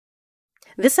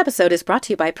This episode is brought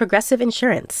to you by Progressive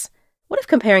Insurance. What if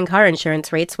comparing car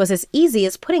insurance rates was as easy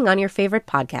as putting on your favorite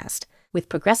podcast? With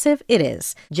Progressive, it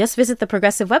is. Just visit the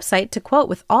Progressive website to quote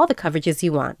with all the coverages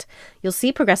you want. You'll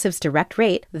see Progressive's direct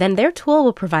rate, then their tool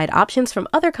will provide options from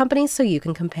other companies so you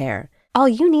can compare. All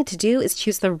you need to do is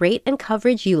choose the rate and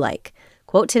coverage you like.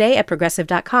 Quote today at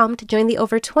Progressive.com to join the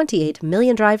over 28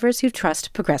 million drivers who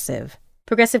trust Progressive.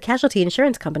 Progressive Casualty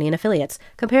Insurance Company and Affiliates.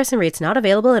 Comparison rates not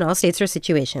available in all states or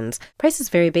situations. Prices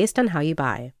vary based on how you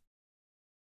buy.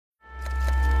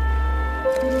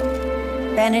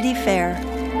 Vanity Fair.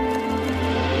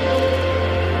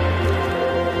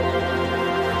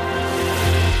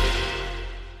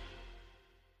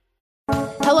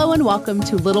 Hello and welcome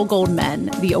to Little Gold Men,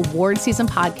 the award season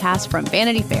podcast from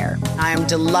Vanity Fair. I am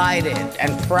delighted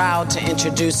and proud to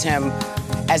introduce him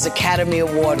as Academy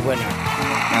Award winner.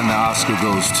 And the Oscar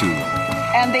goes to...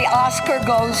 And the Oscar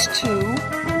goes to...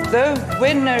 The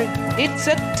winner, it's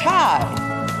a tie.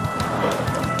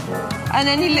 And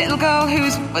any little girl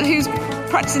who's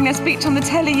practicing their speech on the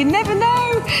telly, you never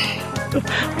know.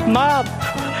 Mom,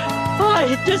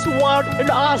 I just want an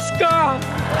Oscar.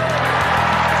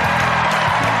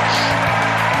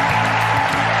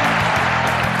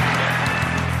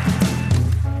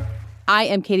 I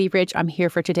am Katie Rich. I'm here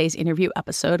for today's interview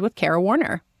episode with Kara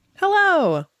Warner.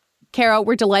 Hello. Kara,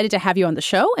 we're delighted to have you on the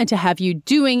show and to have you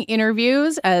doing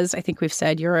interviews. As I think we've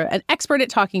said, you're an expert at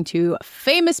talking to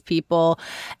famous people.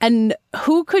 And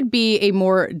who could be a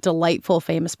more delightful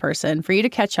famous person for you to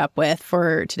catch up with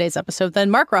for today's episode than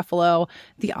Mark Ruffalo,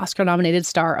 the Oscar-nominated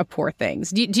star of Poor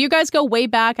Things? Do you guys go way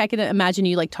back? I can imagine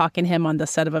you like talking to him on the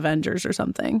set of Avengers or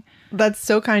something. That's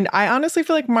so kind. I honestly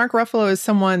feel like Mark Ruffalo is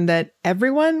someone that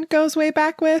everyone goes way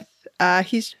back with.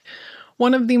 He's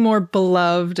one of the more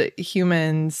beloved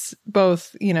humans,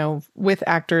 both, with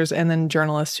actors and then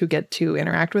journalists who get to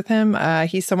interact with him.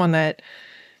 He's someone that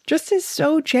just is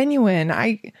so genuine.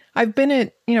 I've been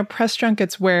at, press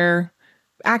junkets where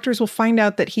actors will find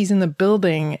out that he's in the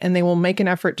building and they will make an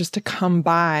effort just to come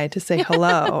by to say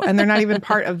hello. And they're not even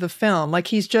part of the film. Like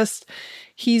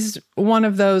he's one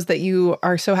of those that you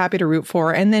are so happy to root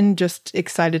for and then just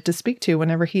excited to speak to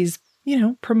whenever he's,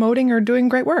 promoting or doing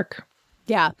great work.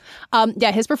 Yeah.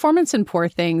 His performance in Poor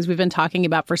Things we've been talking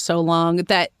about for so long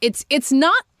that it's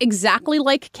not exactly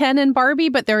like Ken and Barbie,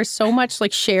 but there is so much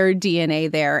like shared DNA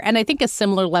there. And I think a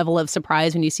similar level of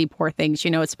surprise when you see Poor Things.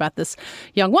 It's about this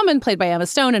young woman played by Emma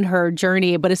Stone and her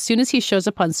journey. But as soon as he shows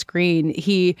up on screen,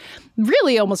 he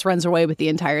really almost runs away with the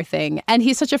entire thing. And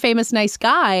he's such a famous, nice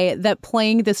guy that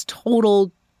playing this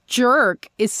total jerk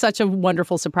is such a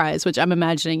wonderful surprise, which I'm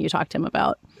imagining you talked to him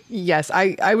about. Yes,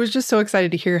 I was just so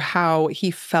excited to hear how he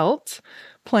felt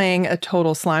playing a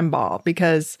total slime ball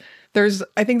because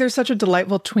I think there's such a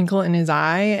delightful twinkle in his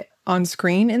eye on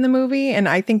screen in the movie. And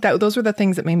I think that those were the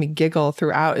things that made me giggle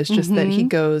throughout is just that he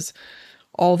goes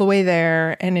all the way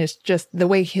there and it's just the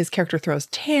way his character throws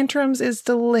tantrums is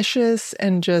delicious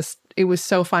and just it was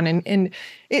so fun. And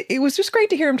it was just great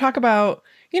to hear him talk about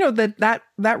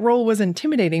that role was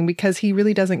intimidating because he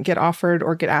really doesn't get offered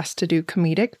or get asked to do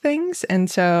comedic things. And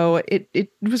so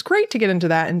it was great to get into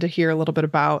that and to hear a little bit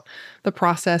about the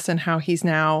process and how he's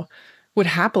now would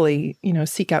happily,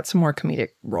 seek out some more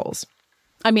comedic roles.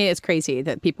 I mean, it's crazy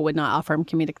that people would not offer him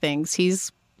comedic things.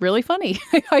 He's really funny.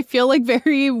 I feel like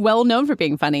very well known for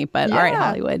being funny, but yeah. All right,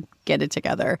 Hollywood, get it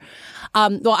together.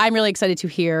 Well, I'm really excited to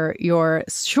hear your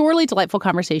surely delightful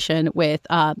conversation with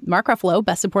Mark Ruffalo,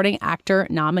 Best Supporting Actor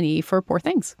nominee for Poor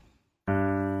Things.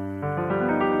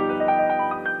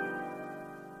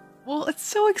 Well, it's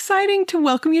so exciting to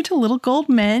welcome you to Little Gold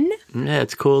Men. Yeah,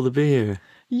 it's cool to be here.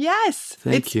 Yes.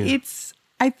 Thank you.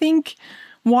 I think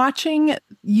watching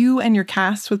you and your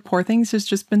cast with Poor Things has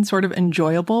just been sort of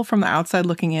enjoyable from the outside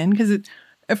looking in because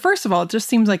first of all, it just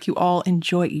seems like you all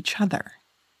enjoy each other.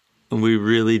 We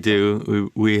really do.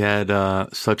 We had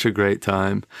such a great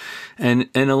time. And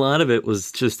a lot of it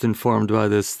was just informed by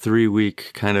this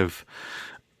 3-week kind of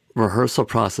rehearsal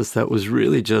process that was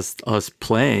really just us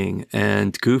playing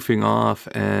and goofing off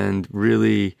and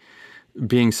really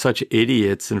being such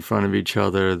idiots in front of each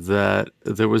other that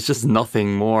there was just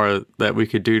nothing more that we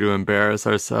could do to embarrass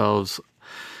ourselves.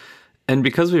 And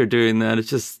because we were doing that, it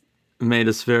just made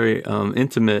us very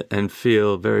intimate and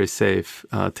feel very safe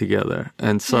together.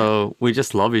 And so we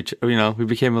just love each other. We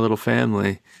became a little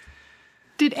family.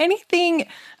 Did anything,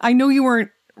 I know you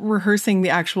weren't rehearsing the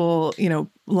actual,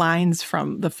 lines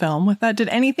from the film with that. Did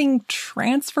anything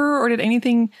transfer or did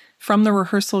anything from the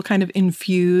rehearsal kind of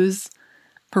infuse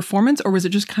performance, or was it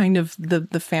just kind of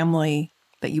the family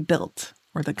that you built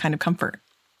or the kind of comfort?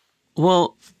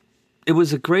 Well, it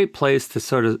was a great place to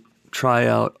sort of try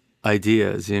out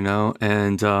ideas, you know,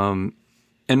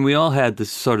 and we all had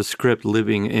this sort of script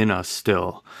living in us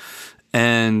still.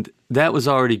 And that was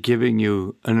already giving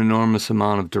you an enormous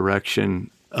amount of direction.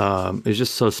 It's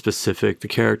just so specific. The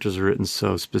characters are written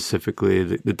so specifically.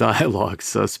 The dialogue's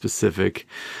so specific.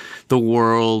 The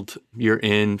world you're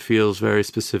in feels very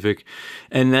specific.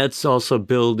 And that's also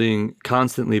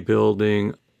constantly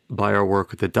building by our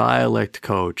work with the dialect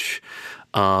coach,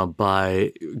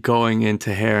 by going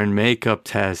into hair and makeup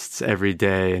tests every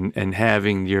day and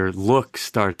having your look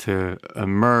start to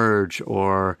emerge,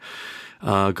 or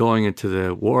going into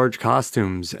the wardrobe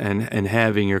costumes and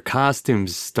having your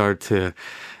costumes start to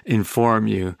inform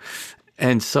you.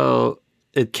 And so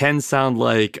it can sound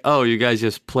like, oh, you guys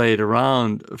just played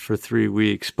around for 3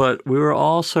 weeks, but we were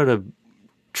all sort of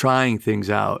trying things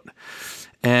out.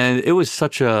 And it was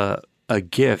such a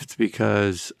gift,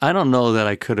 because I don't know that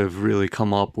I could have really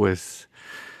come up with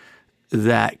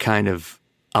that kind of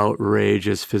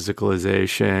outrageous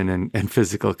physicalization and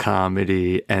physical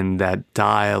comedy and that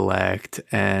dialect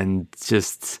and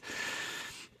just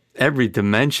every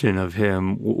dimension of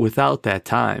him without that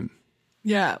time.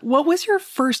 Yeah. What was your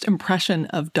first impression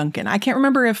of Duncan? I can't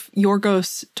remember if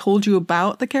Yorgos told you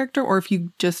about the character or if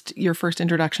your first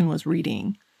introduction was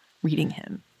reading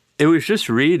him. It was just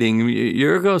reading.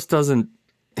 Yorgos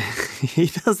he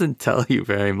doesn't tell you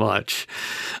very much.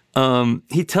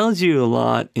 He tells you a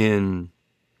lot in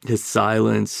his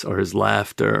silence or his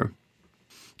laughter.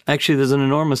 Actually, there's an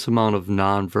enormous amount of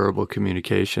nonverbal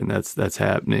communication that's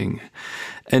happening.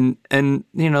 And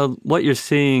you know, what you're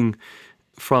seeing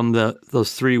from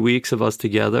those 3 weeks of us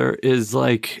together is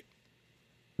like,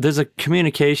 there's a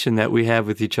communication that we have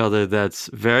with each other that's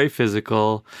very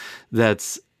physical,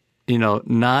 that's, you know,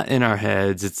 not in our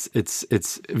heads.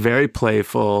 It's very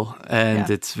playful, and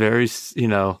it's very, you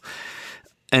know,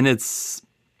 and it's,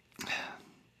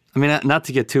 I mean, not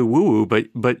to get too woo-woo,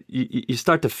 but you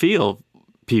start to feel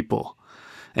people,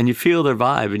 and you feel their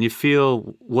vibe, and you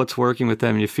feel what's working with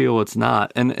them, and you feel what's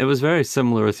not. And it was very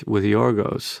similar with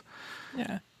Yorgos.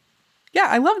 Yeah. Yeah,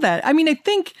 I love that. I mean, I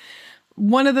think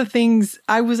one of the things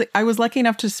I was lucky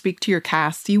enough to speak to your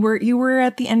cast. You were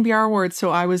at the NBR Awards,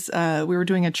 so we were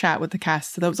doing a chat with the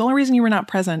cast. So that was the only reason you were not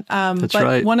present. That's but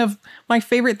right. One of my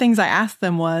favorite things I asked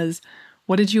them was,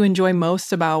 what did you enjoy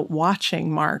most about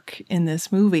watching Mark in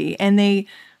this movie? And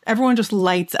everyone just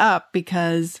lights up,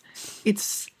 because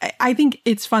I think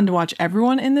it's fun to watch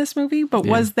everyone in this movie, but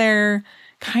was there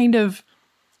kind of,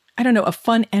 I don't know, a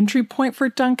fun entry point for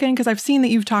Duncan? Because I've seen that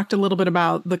you've talked a little bit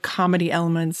about the comedy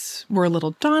elements were a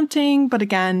little daunting, but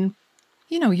again,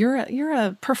 you know, you're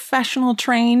a professional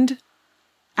trained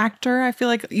actor. I feel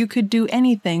like you could do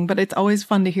anything, but it's always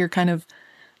fun to hear kind of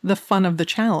the fun of the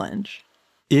challenge.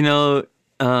 You know,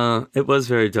 it was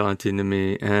very daunting to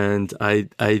me, and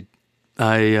I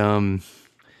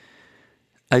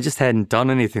just hadn't done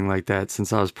anything like that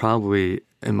since I was probably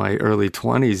in my early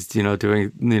 20s, you know,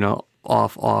 doing, you know,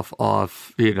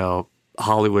 off, you know,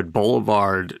 Hollywood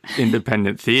Boulevard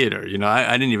independent theater. You know,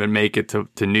 I didn't even make it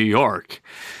to New York.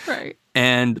 Right.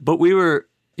 But we were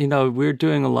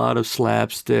doing a lot of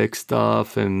slapstick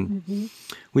stuff, and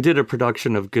we did a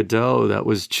production of Godot that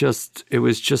was just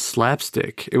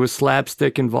slapstick. It was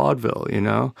slapstick in vaudeville, you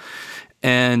know?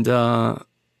 And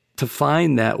to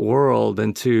find that world,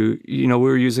 and to, you know, we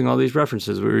were using all these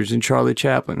references. We were using Charlie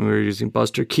Chaplin. We were using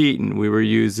Buster Keaton. We were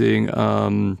using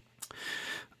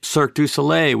Cirque du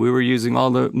Soleil. We were using all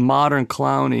the modern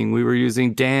clowning. We were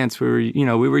using dance. We were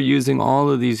using all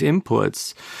of these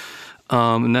inputs.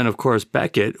 And then, of course,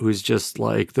 Beckett, who's just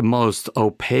like the most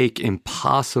opaque,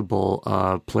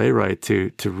 impossible playwright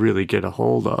to really get a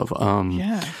hold of.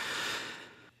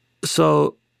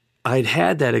 So I'd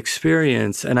had that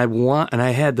experience, and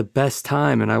I had the best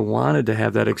time, and I wanted to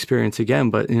have that experience again.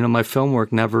 But, you know, my film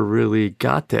work never really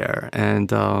got there.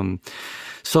 And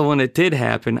so when it did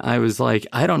happen, I was like,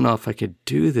 I don't know if I could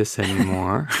do this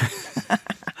anymore.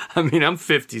 I mean, I'm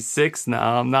 56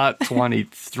 now. I'm not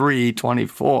 23,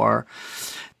 24.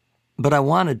 But I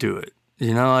want to do it.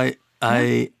 You know,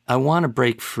 I want to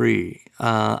break free.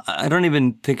 I don't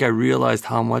even think I realized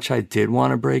how much I did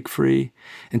want to break free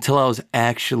until I was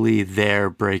actually there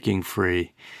breaking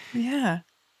free. Yeah.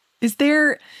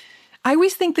 I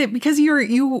always think that because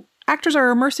actors are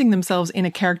immersing themselves in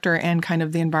a character and kind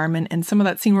of the environment, and some of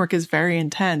that scene work is very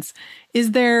intense.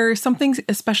 Is there something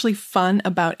especially fun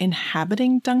about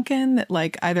inhabiting Duncan that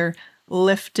like either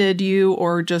lifted you,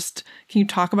 or just, can you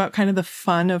talk about kind of the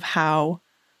fun of how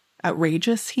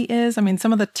outrageous he is? I mean,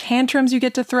 some of the tantrums you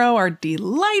get to throw are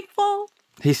delightful.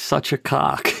 He's such a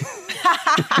cock.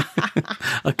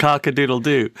 A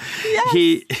cock-a-doodle-doo.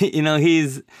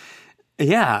 Yes.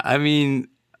 I mean,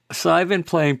 So I've been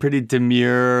playing pretty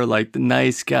demure, like the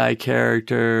nice guy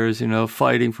characters,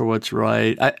 fighting for what's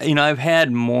right. I've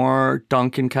had more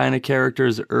Duncan kind of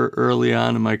characters early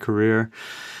on in my career.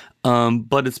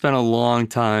 But it's been a long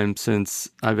time since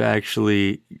I've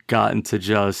actually gotten to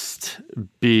just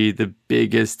be the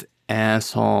biggest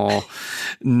asshole,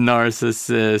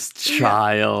 narcissist,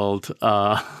 child,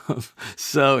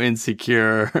 so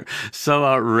insecure, so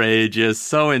outrageous,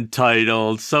 so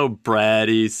entitled, so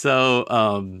bratty, so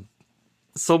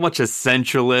much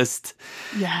essentialist.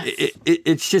 Yes.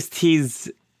 It's just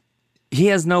he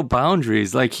has no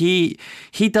boundaries. Like he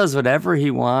does whatever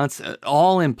he wants,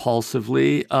 all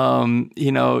impulsively.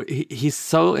 He's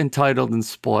so entitled and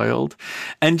spoiled.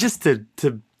 And just to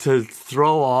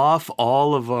throw off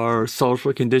all of our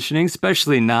social conditioning,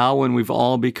 especially now when we've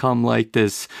all become like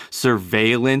this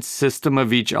surveillance system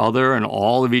of each other and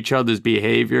all of each other's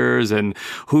behaviors and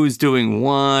who's doing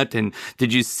what and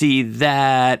did you see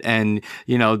that? And,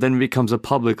 then it becomes a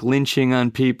public lynching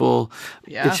on people.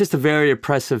 Yeah. It's just a very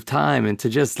oppressive time. And to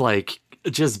just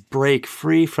break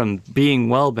free from being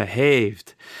well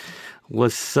behaved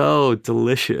was so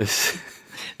delicious.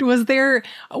 Was there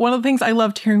one of the things I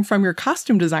loved hearing from your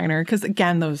costume designer, because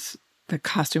again, the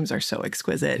costumes are so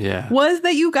exquisite, was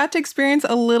that you got to experience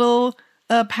a little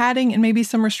padding and maybe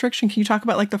some restriction. Can you talk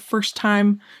about like the first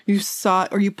time you saw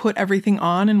or you put everything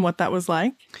on and what that was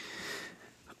like?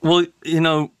 Well,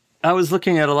 I was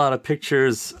looking at a lot of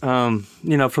pictures, from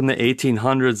the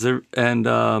 1800s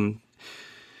and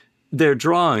their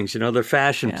drawings, their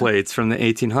fashion plates from the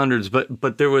 1800s,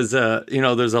 but there was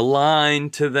there's a line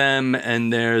to them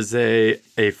and there's a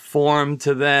form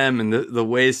to them, and the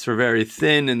waists were very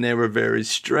thin and they were very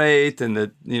straight, and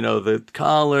the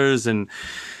collars, and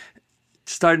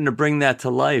starting to bring that to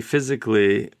life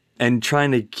physically and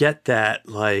trying to get that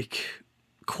like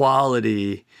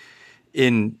quality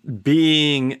in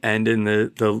being and in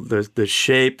the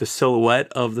shape, the silhouette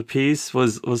of the piece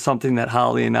was something that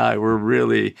Holly and I were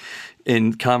really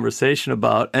in conversation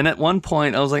about. And at one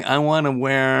point I was like, I want to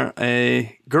wear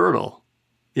a girdle.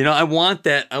 I want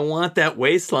that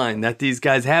waistline that these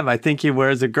guys have. I think he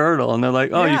wears a girdle. And they're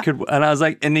like, oh, you could. And I was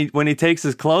like, and when he takes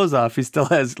his clothes off, he still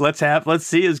has, let's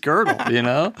see his girdle,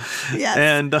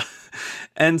 Yes.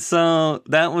 And so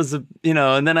that was, and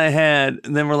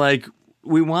then we're like,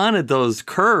 we wanted those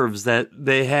curves that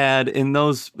they had in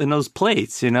those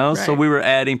plates, Right. So we were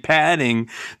adding padding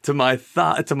to my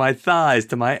thighs,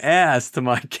 to my ass, to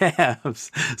my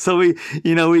calves. So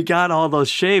we got all those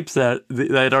shapes that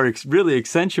are really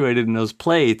accentuated in those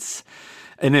plates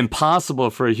and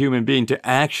impossible for a human being to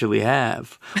actually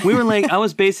have. We were like, I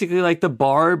was basically like the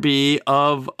Barbie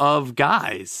of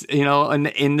guys, in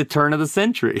the turn of the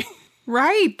century.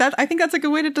 Right. I think that's a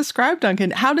good way to describe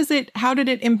Duncan. How did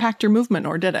it impact your movement,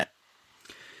 or did it?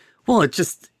 Well, it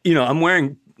just, I'm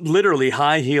wearing literally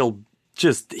high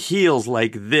heels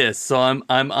like this. So I'm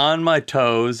on my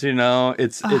toes,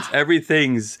 it's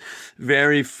everything's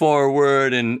very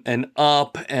forward and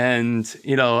up. And,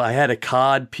 I had a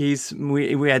cod piece.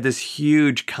 We had this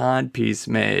huge cod piece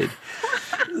made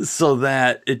so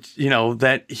that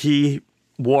that he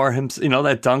wore him,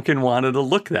 that Duncan wanted to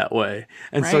look that way.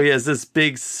 And so he has this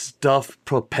big stuffed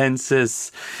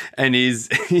propensis, and he's,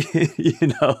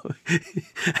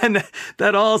 and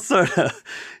that all sort of,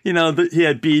 he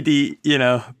had BDE,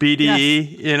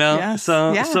 Yes.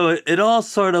 So it all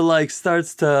sort of like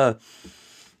starts to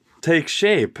take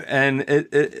shape, and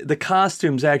the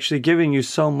costume's actually giving you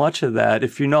so much of that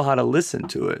if you know how to listen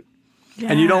to it. Yeah.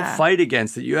 And you don't fight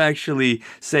against it. You actually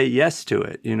say yes to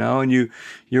it, and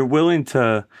you're willing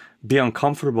to be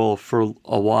uncomfortable for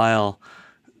a while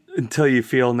until you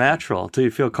feel natural, until you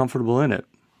feel comfortable in it.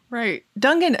 Right.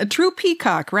 Duncan, a true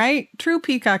peacock, right? True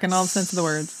peacock in all the sense of the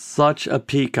words. Such a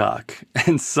peacock,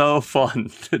 and so fun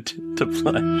to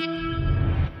play.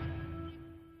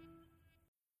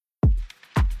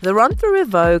 The Run Through with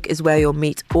Vogue is where you'll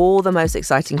meet all the most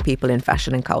exciting people in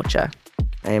fashion and culture.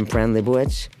 I am Fran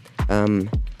Lebowitz.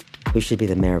 Who should be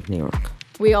the mayor of New York?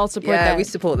 We all support that. We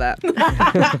support that.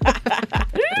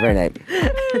 Very nice.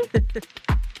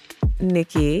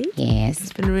 Nikki. Yes.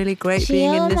 It's been really great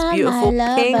being in this beautiful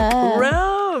pink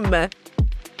room. All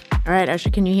right, Usher,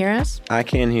 can you hear us? I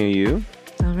can hear you.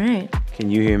 All right. Can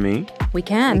you hear me? We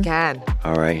can. We can.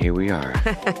 All right, here we are.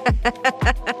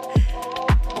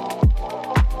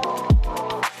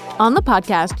 On the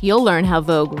podcast, you'll learn how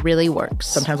Vogue really works.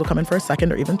 Sometimes we'll come in for a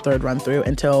second or even third run through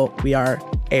until we are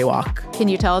AWOC. Can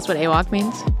you tell us what AWOC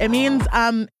means? It means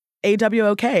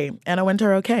AWOK, Anna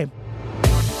Wintour okay.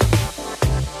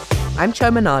 I'm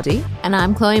Cho Minardi. And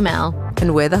I'm Chloe Mel.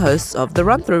 And we're the hosts of The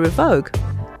Run Through with Vogue,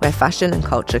 where fashion and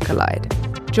culture collide.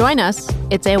 Join us.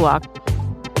 It's a walk.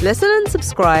 Listen and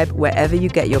subscribe wherever you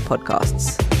get your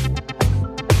podcasts.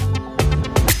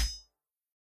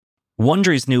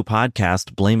 Wondery's new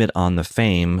podcast, Blame It on the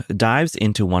Fame, dives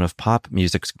into one of pop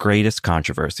music's greatest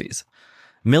controversies.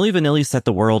 Milli Vanilli set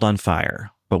the world on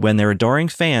fire, but when their adoring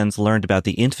fans learned about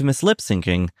the infamous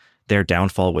lip-syncing, their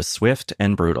downfall was swift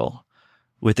and brutal.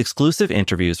 With exclusive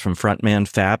interviews from frontman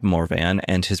Fab Morvan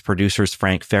and his producers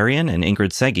Frank Farian and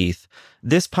Ingrid Segeith,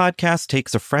 this podcast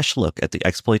takes a fresh look at the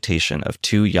exploitation of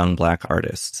two young Black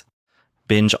artists.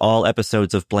 Binge all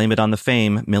episodes of Blame It on the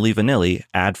Fame, Milli Vanilli,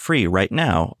 ad-free right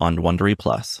now on Wondery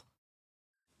Plus.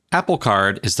 Apple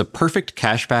Card is the perfect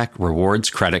cashback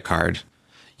rewards credit card.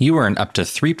 You earn up to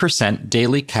 3%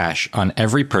 daily cash on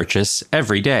every purchase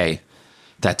every day.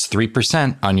 That's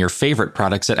 3% on your favorite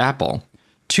products at Apple,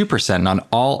 2% on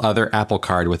all other Apple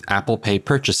Card with Apple Pay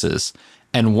purchases,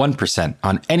 and 1%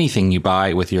 on anything you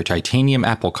buy with your titanium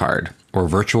Apple Card or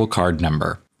virtual card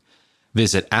number.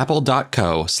 Visit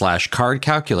apple.co/card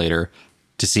calculator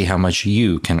to see how much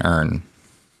you can earn.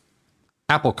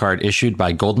 Apple Card issued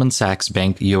by Goldman Sachs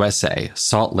Bank USA,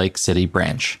 Salt Lake City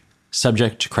branch.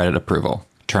 Subject to credit approval.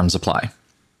 Terms apply.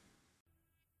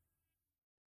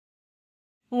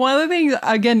 One of the things,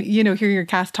 again, hearing your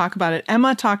cast talk about it,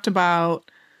 Emma talked about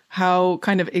how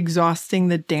kind of exhausting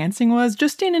the dancing was,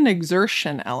 just in an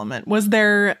exertion element. Was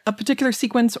there a particular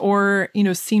sequence or,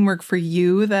 scene work for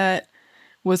you that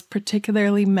was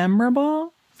particularly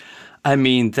memorable? I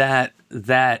mean, that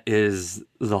is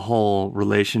the whole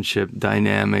relationship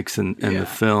dynamics in the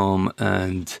film,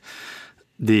 and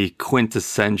the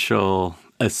quintessential,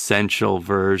 essential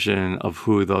version of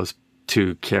who those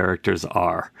two characters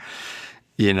are.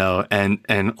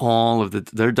 And all of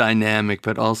their dynamic,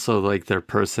 but also like their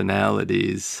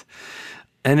personalities.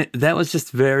 And that was just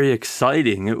very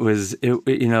exciting.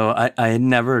 I had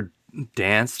never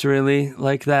danced really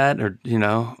like that, or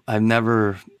I've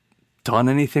never done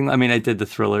anything. I mean, I did the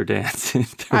Thriller dance.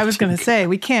 I was going to say,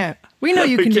 we know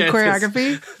you can do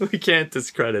choreography. We can't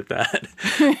discredit that.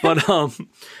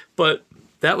 But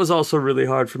that was also really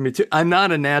hard for me too. I'm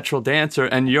not a natural dancer,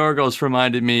 and Yorgos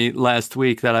reminded me last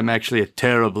week that I'm actually a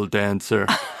terrible dancer.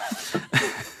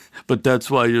 But that's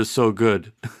why you're so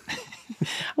good.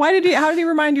 How did he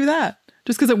remind you that?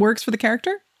 Just because it works for the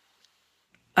character?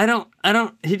 I don't.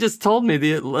 He just told me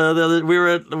we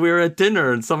were at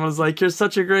dinner, and someone was like, "You're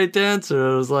such a great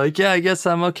dancer." I was like, "Yeah, I guess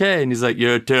I'm okay." And he's like,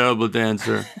 "You're a terrible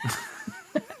dancer."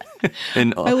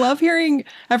 And I love hearing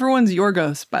everyone's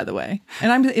Yorgos, by the way.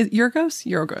 And Yorgos.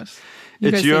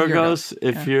 It's Yorgos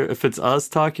if it's us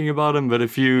talking about him, but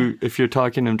if you're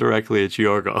talking to him directly, it's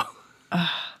Yorgo.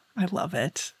 I love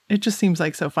it. It just seems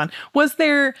like so fun. Was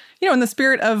there, in the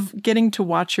spirit of getting to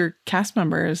watch your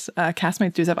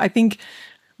castmates do stuff, I think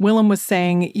Willem was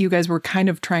saying you guys were kind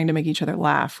of trying to make each other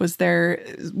laugh. Was there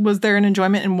an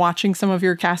enjoyment in watching some of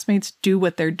your castmates do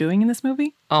what they're doing in this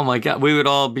movie? Oh my God, we would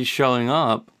all be showing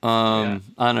up on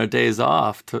our days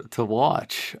off to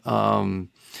watch.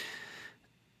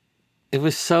 It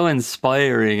was so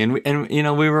inspiring,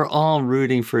 and we were all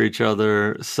rooting for each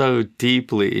other so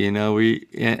deeply.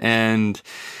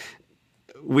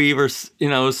 We were, it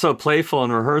was so playful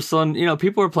in rehearsal, and,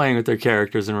 people were playing with their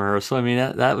characters in rehearsal. I mean,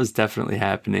 that was definitely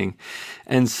happening.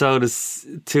 And so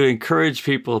to encourage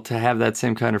people to have that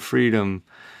same kind of freedom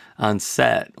on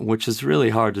set, which is really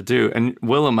hard to do. And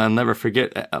Willem, I'll never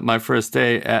forget, my first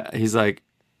day, he's like,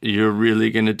 "You're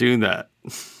really going to do that?"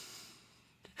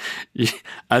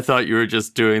 I thought you were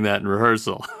just doing that in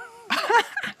rehearsal.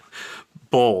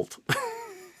 Bold.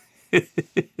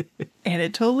 And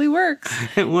it totally works.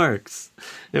 It works.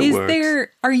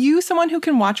 Are you someone who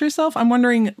can watch yourself? I'm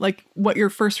wondering, like, what your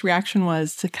first reaction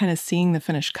was to kind of seeing the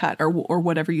finished cut or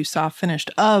whatever you saw finished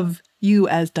of you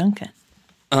as Duncan.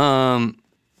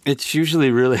 It's usually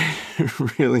really,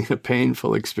 really a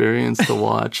painful experience to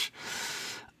watch.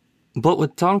 But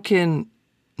with Duncan,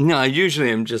 I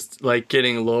usually am just like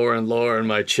getting lower and lower in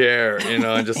my chair,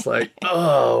 and just like,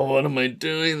 oh, what am I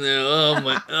doing there? Oh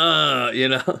my,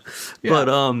 Yeah.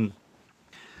 But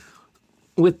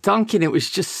with Duncan, it was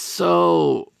just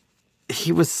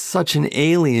he was such an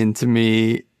alien to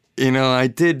me. I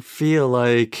did feel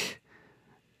like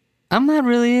I'm not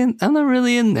really in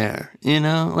there,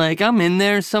 like I'm in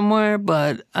there somewhere,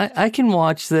 but I can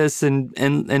watch this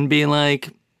and be like,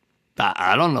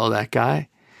 I don't know that guy.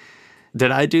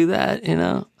 Did I do that?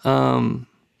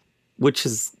 Which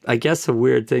is, I guess, a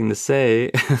weird thing to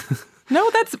say. No,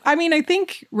 I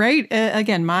think, right?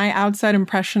 Again, my outside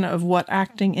impression of what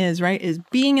acting is, right, is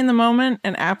being in the moment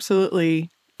and absolutely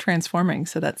transforming.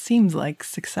 So that seems like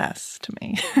success to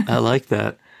me. I like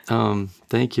that.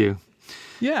 Thank you.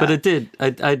 Yeah. But it did.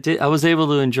 I was able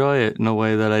to enjoy it in a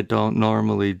way that I don't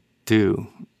normally do.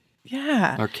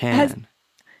 Yeah. Or can.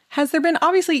 Has there been,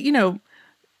 obviously, you know,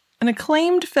 an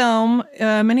acclaimed film,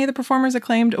 many of the performers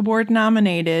acclaimed, award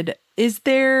nominated. Is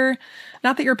there,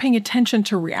 not that you're paying attention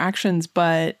to reactions,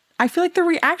 but I feel like the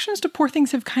reactions to Poor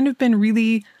Things have kind of been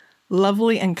really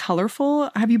lovely and colorful.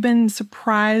 Have you been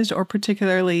surprised or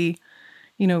particularly,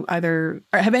 you know,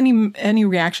 have any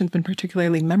reactions been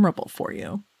particularly memorable for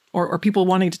you? Or people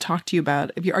wanting to talk to you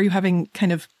about? Are you having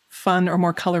kind of fun or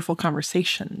more colorful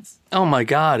conversations? Oh my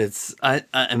God.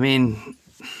 I mean,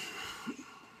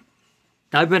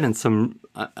 I've been in some,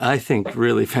 I think,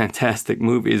 really fantastic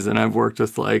movies, and I've worked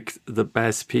with like the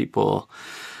best people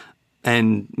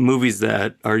and movies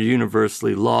that are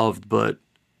universally loved, but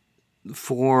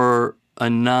for a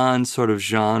non sort of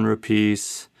genre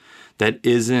piece that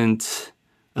isn't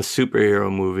a superhero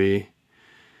movie,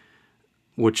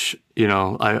 which, you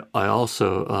know, I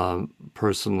also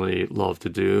personally love to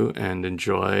do and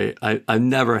enjoy. I've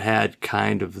never had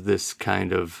this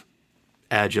kind of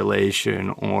adulation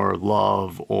or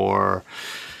love or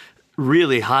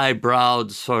really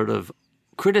highbrowed sort of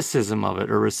criticism of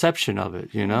it or reception of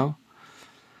it, you know?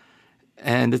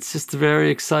 And it's just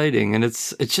very exciting, and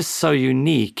it's just so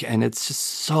unique, and it's just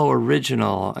so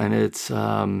original, and it's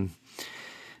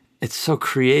so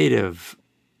creative.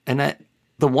 And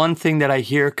the one thing that I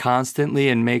hear constantly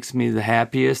and makes me the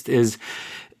happiest is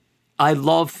I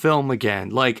love film again.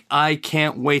 Like, I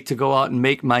can't wait to go out and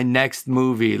make my next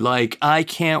movie. Like, I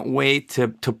can't wait to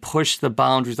push the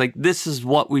boundaries. Like, this is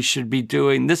what we should be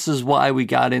doing. This is why we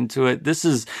got into it. This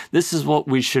is what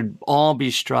we should all be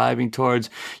striving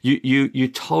towards. You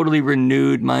totally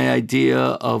renewed my idea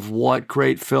of what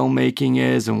great filmmaking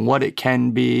is and what it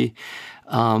can be.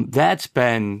 That's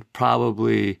been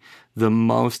probably the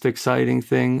most exciting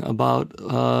thing about,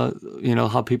 you know,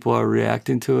 how people are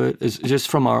reacting to it is just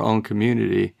from our own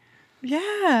community.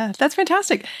 Yeah, that's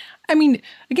fantastic. I mean,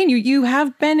 again, you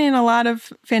have been in a lot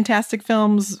of fantastic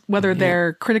films, whether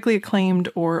they're critically acclaimed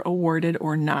or awarded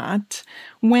or not.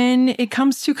 When it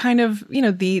comes to kind of, you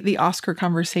know, the Oscar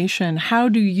conversation, how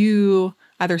do you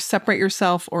either separate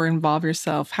yourself or involve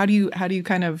yourself? How do you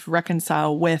kind of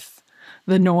reconcile with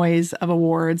the noise of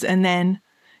awards and then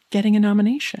getting a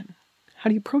nomination? How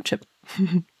do you approach it?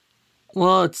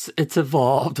 Well, it's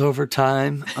evolved over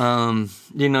time.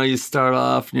 You know, you start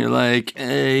off and you're like,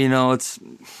 hey, you know, it's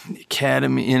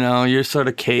Academy, you know, you're sort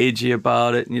of cagey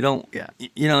about it, and you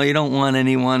don't want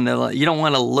anyone to, you don't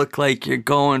want to look like you're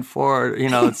going for it, you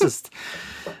know, it's just,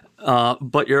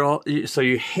 but so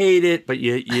you hate it, but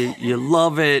you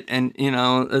love it, and, you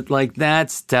know, like,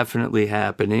 that's definitely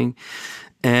happening.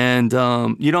 And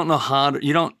you don't know how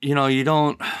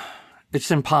to, it's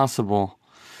impossible.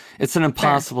 It's an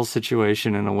impossible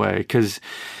situation in a way, because,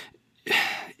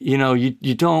 you know,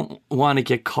 you don't want to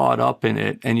get caught up in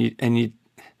it, and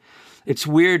it's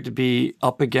weird to be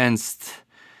up against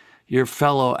your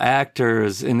fellow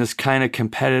actors in this kind of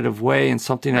competitive way in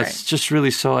something that's just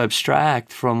really so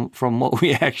abstract from what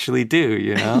we actually do,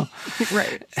 you know?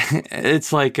 Right.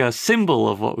 It's like a symbol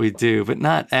of what we do, but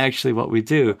not actually what we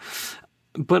do.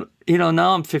 But, you know,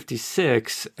 now I'm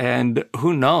 56, and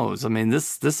who knows? I mean,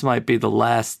 this might be the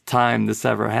last time this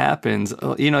ever happens.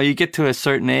 You know, you get to a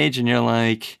certain age and you're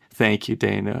like, thank you,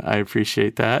 Dana. I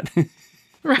appreciate that.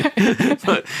 Right.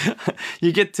 But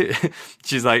you get to,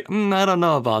 she's like, I don't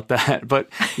know about that. But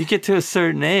you get to a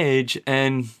certain age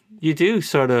and you do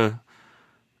you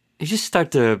just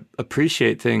start to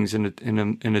appreciate things in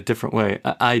a different way.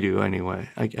 I do anyway.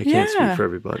 I can't speak for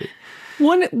everybody.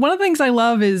 One of the things I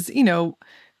love is, you know,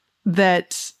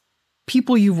 that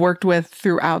people you've worked with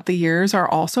throughout the years are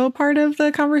also a part of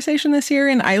the conversation this year.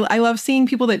 And I love seeing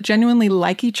people that genuinely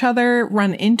like each other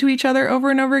run into each other over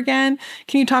and over again.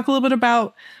 Can you talk a little bit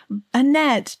about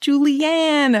Annette,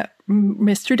 Julianne,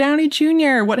 Mr. Downey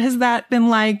Jr.? What has that been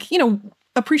like? You know,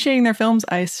 appreciating their films,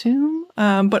 I assume,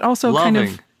 but also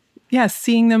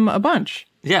seeing them a bunch.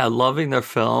 Yeah, loving their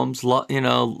films,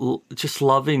 just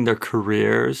loving their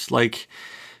careers. Like,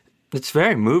 it's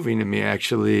very moving to me,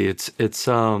 actually. It's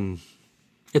hard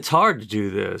to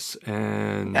do this,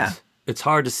 and it's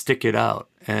hard to stick it out,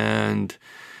 and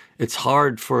it's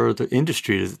hard for the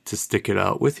industry to stick it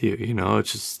out with you. You know,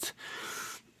 it's just,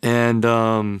 and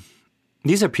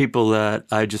these are people that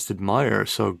I just admire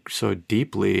so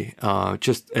deeply,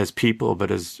 just as people,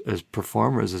 but as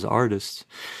performers, as artists.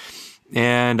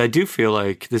 And I do feel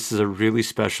like this is a really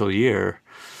special year.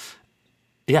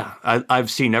 Yeah,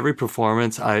 I've seen every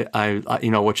performance. I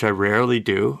which I rarely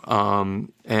do.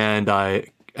 And I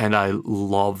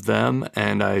love them,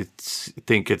 and I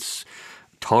think it's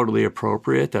totally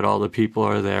appropriate that all the people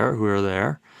are there who are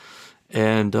there.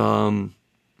 And to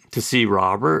see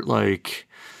Robert, like,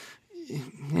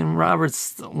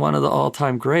 Robert's one of the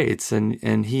all-time greats,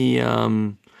 and he's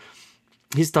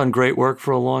done great work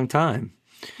for a long time.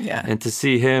 Yeah. And to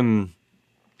see him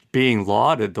being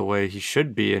lauded the way he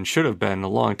should be and should have been a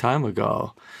long time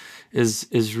ago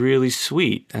is really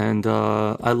sweet. And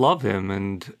I love him,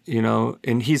 and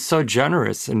and he's so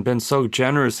generous and been so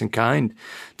generous and kind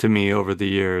to me over the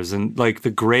years, and like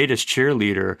the greatest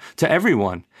cheerleader to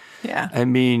everyone. Yeah. I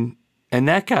mean, and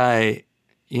that guy,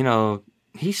 he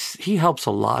helps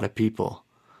a lot of people.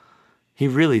 He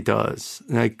really does.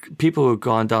 Like, people who have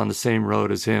gone down the same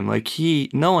road as him, like,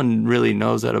 no one really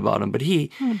knows that about him, but he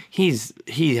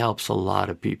helps a lot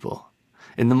of people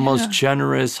in the most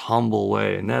generous, humble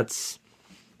way, and that's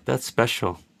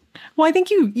special. Well, I think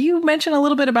you mentioned a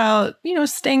little bit about,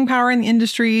 staying power in the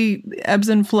industry, ebbs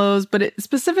and flows, but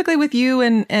specifically with you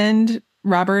and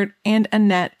Robert and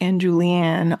Annette and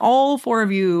Julianne, all four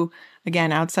of you,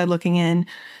 again, outside looking in,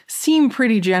 seem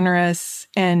pretty generous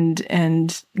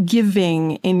and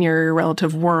giving in your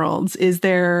relative worlds. Is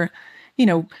there,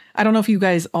 I don't know if you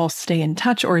guys all stay in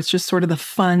touch, or it's just sort of the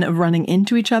fun of running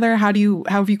into each other. How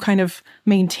have you kind of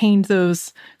maintained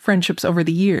those friendships over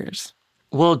the years?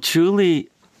 Well, Julie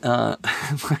and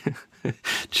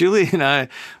I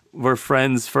were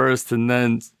friends first, and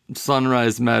then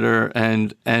Sunrise met her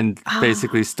and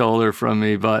basically stole her from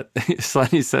me. But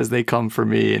Sonny says they come for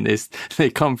me, and they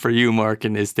come for you, Mark,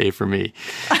 and they stay for me.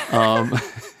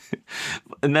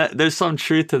 And that there's some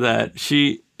truth to that.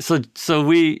 So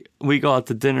we go out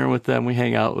to dinner with them. We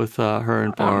hang out with her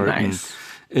and Bart. Oh, nice.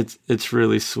 And it's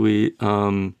really sweet.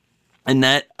 And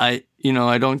that I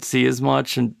don't see as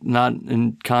much and not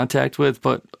in contact with,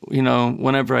 but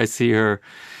whenever I see her,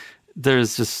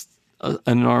 there's just an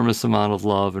enormous amount of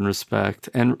love and respect.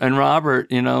 And Robert,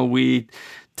 we're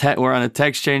on a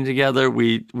text chain together.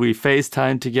 We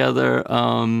FaceTime together,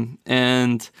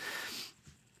 and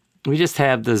we just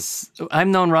have this. I've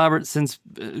known Robert since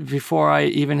before I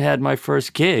even had my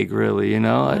first gig. Really,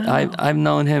 Wow. I've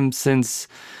known him since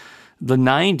the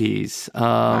 '90s,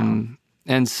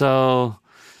 and so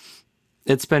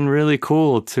it's been really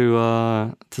cool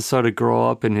to sort of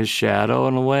grow up in his shadow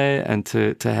in a way, and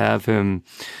to have him,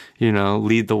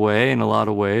 lead the way in a lot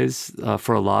of ways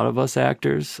for a lot of us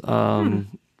actors.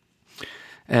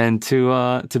 And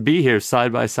to be here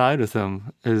side by side with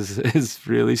him is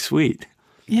really sweet.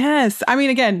 Yes. I mean,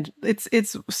 again,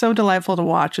 it's so delightful to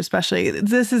watch, especially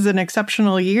this is an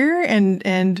exceptional year.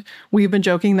 And we've been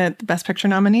joking that the Best Picture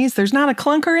nominees, there's not a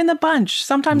clunker in the bunch.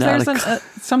 Sometimes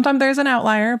sometimes there's an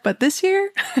outlier, but this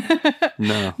year,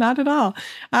 no, not at all.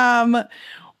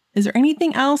 Is there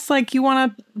anything else like you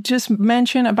want to just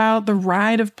mention about the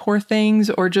ride of Poor Things,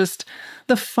 or just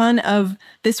the fun of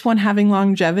this one having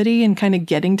longevity and kind of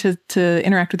getting to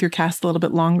interact with your cast a little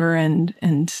bit longer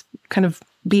and kind of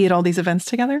be at all these events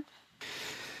together?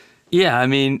 Yeah, I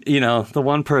mean, the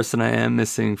one person I am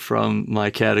missing from my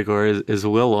category is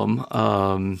Willem.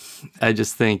 I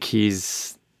just think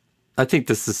this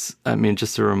is,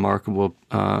 just a remarkable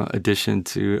addition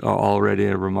to already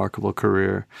a remarkable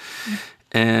career.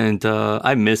 And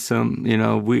I miss him. He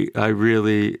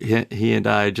and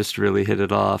I just really hit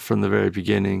it off from the very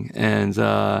beginning. And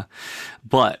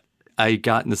but I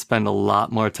gotten to spend a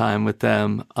lot more time with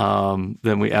them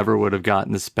than we ever would have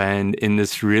gotten to spend in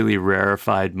this really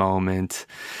rarefied moment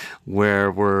where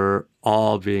we're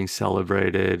all being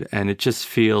celebrated, and it just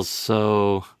feels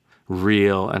so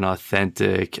real and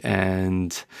authentic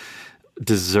and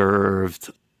deserved.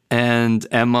 And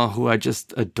Emma, who I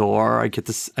just adore, I get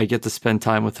to spend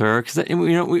time with her because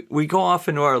we go off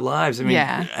into our lives. I mean,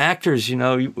 actors,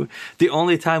 the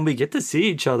only time we get to see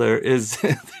each other is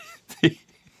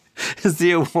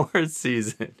the award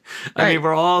season. I mean,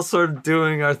 we're all sort of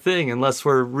doing our thing unless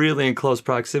we're really in close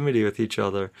proximity with each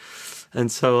other.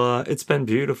 And so it's been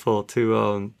beautiful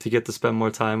to get to spend more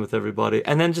time with everybody,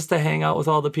 and then just to hang out with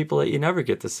all the people that you never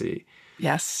get to see.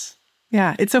 Yes.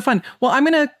 Yeah, it's so fun. Well, I'm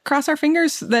going to cross our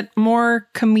fingers that more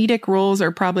comedic roles are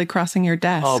probably crossing your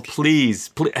desk. Oh, please.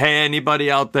 Hey,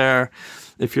 anybody out there,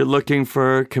 if you're looking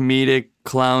for comedic,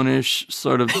 clownish,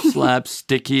 sort of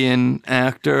slapstickian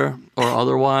actor or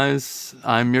otherwise,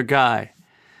 I'm your guy.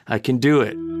 I can do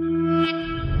it.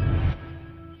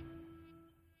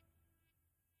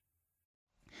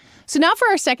 So now for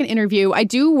our second interview, I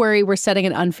do worry we're setting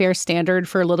an unfair standard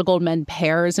for Little Gold Men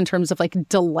pairs in terms of like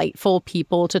delightful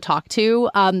people to talk to,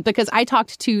 because I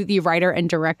talked to the writer and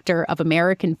director of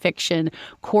American Fiction,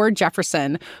 Cord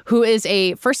Jefferson, who is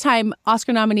a first-time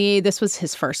Oscar nominee. This was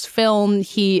his first film.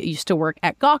 He used to work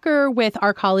at Gawker with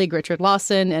our colleague Richard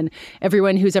Lawson, and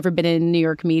everyone who's ever been in New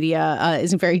York media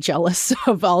isn't very jealous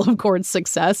of all of Cord's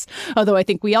success, although I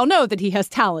think we all know that he has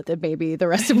talent that maybe the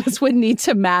rest of us would need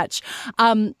to match.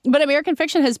 But American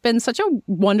Fiction has been such a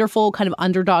wonderful kind of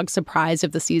underdog surprise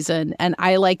of the season. And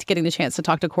I liked getting the chance to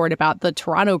talk to Cord about the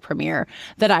Toronto premiere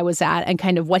that I was at and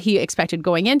kind of what he expected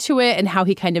going into it and how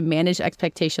he kind of managed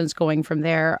expectations going from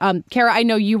there. Kara, I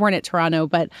know you weren't at Toronto,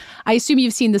 but I assume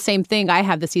you've seen the same thing I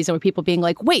have this season, where people being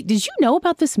like, wait, did you know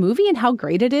about this movie and how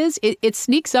great it is? It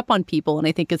sneaks up on people, and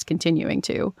I think it's continuing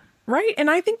to. Right.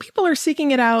 And I think people are seeking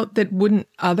it out that wouldn't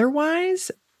otherwise.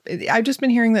 I've just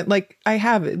been hearing that, like, I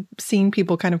have seen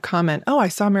people kind of comment, oh, I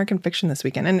saw American Fiction this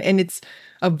weekend. And it's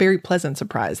a very pleasant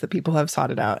surprise that people have sought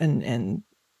it out and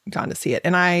gone to see it.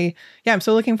 And I'm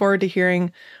so looking forward to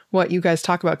hearing what you guys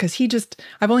talk about, because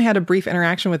I've only had a brief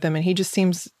interaction with him, and he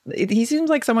seems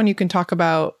like someone you can talk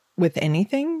about with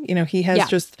anything. You know, he has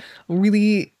just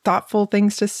really thoughtful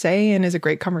things to say and is a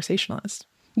great conversationalist.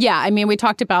 Yeah. I mean, we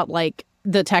talked about like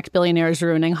the tech billionaires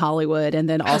ruining Hollywood, and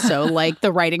then also like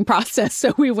the writing process.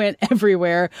 So we went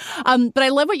everywhere. But I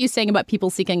love what you're saying about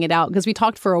people seeking it out, because we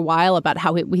talked for a while about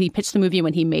how he pitched the movie.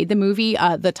 When he made the movie,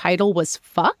 the title was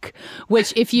Fuck,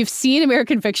 which if you've seen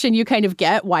American Fiction, you kind of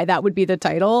get why that would be the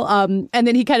title. And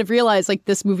then he kind of realized like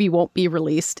this movie won't be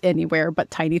released anywhere but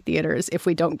tiny theaters if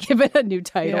we don't give it a new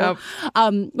title,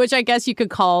 which I guess you could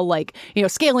call like, you know,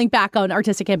 scaling back on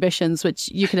artistic ambitions, which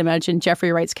you can imagine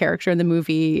Jeffrey Wright's character in the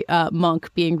movie, Monk,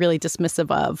 being really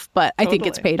dismissive of, but I think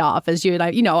it's paid off. As you and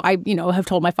I have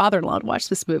told my father-in-law to watch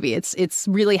this movie. It's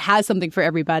really has something for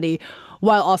everybody,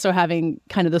 while also having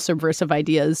kind of the subversive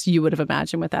ideas you would have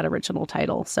imagined with that original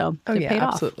title. So it paid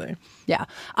off. Absolutely. Yeah.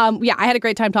 I had a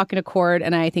great time talking to Cord,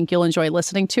 and I think you'll enjoy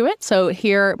listening to it. So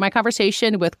hear my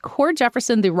conversation with Cord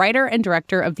Jefferson, the writer and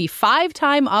director of the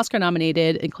 5-time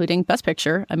Oscar-nominated, including Best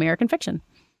Picture, American Fiction.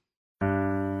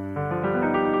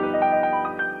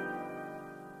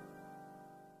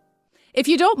 If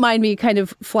you don't mind me kind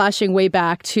of flashing way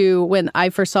back to when I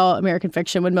first saw American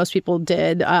Fiction, when most people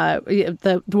did,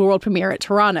 the world premiere at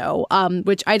Toronto,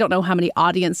 which I don't know how many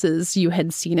audiences you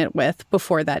had seen it with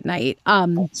before that night.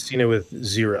 I've seen it with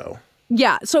 0.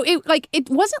 Yeah. So it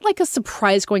wasn't like a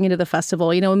surprise going into the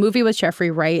festival. You know, a movie with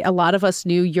Jeffrey Wright, a lot of us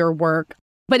knew your work.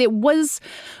 But it was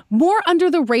more under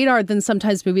the radar than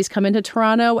sometimes movies come into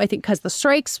Toronto, I think, because the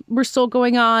strikes were still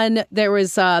going on. There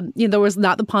was, there was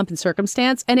not the pomp and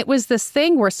circumstance. And it was this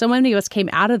thing where so many of us came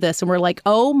out of this and were like,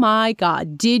 oh, my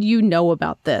God, did you know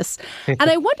about this? And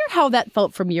I wonder how that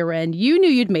felt from your end. You knew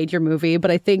you'd made your movie, but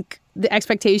I think the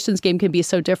expectations game can be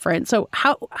so different. So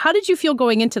how did you feel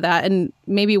going into that? And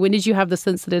maybe when did you have the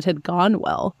sense that it had gone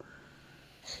well?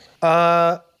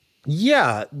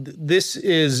 Yeah, this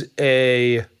is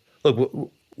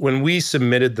look, when we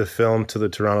submitted the film to the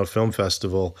Toronto Film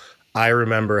Festival, I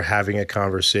remember having a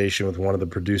conversation with one of the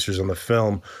producers on the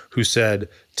film who said,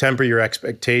 temper your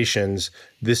expectations.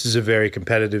 This is a very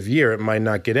competitive year. It might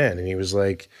not get in. And he was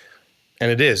like,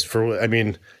 and it is. It's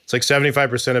like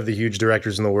 75% of the huge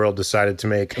directors in the world decided to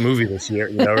make a movie this year.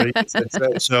 You know,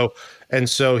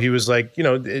 so he was like, you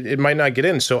know, it might not get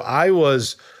in. So I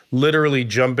was literally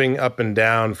jumping up and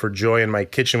down for joy in my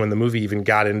kitchen when the movie even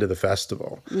got into the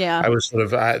festival. Yeah. I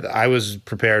was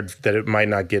prepared that it might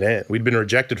not get in. We'd been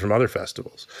rejected from other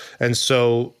festivals. And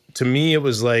so to me, it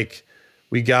was like,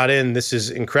 we got in, this is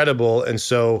incredible. And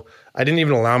so I didn't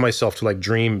even allow myself to like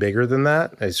dream bigger than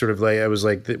that. I was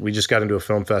like, we just got into a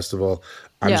film festival.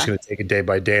 I'm just going to take it day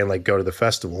by day and like go to the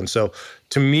festival. And so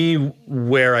to me,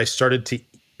 where I started to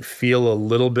feel a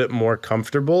little bit more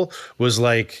comfortable was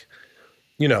like,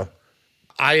 you know,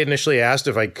 I initially asked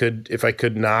if I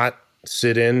could not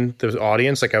sit in the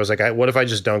audience. Like I was like, what if I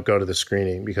just don't go to the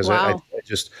screening? Because I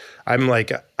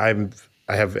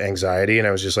have anxiety, and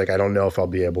I was just like, I don't know if I'll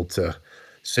be able to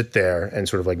sit there and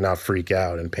sort of like not freak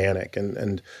out and panic.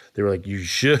 And they were like, you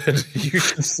should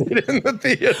sit in the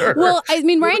theater. Well, I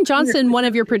mean, Ryan Johnson, one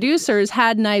of your producers,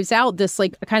 had Knives Out, this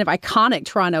like kind of iconic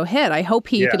Toronto hit. I hope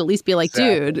he could at least be like,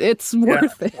 dude, it's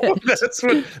worth it.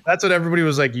 That's what everybody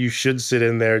was like, you should sit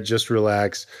in there, just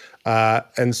relax.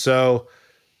 And so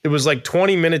it was like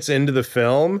 20 minutes into the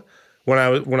film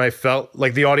when I felt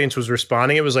like the audience was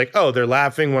responding. It was like, oh, they're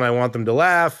laughing when I want them to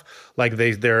laugh. Like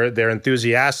they're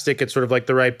enthusiastic at sort of like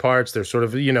the right parts. They're sort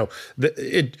of, you know,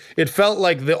 it felt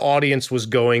like the audience was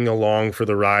going along for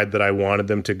the ride that I wanted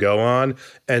them to go on.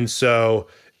 And so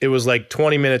it was like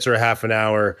 20 minutes or a half an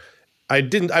hour.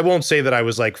 I won't say that I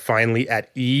was like finally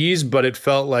at ease, but it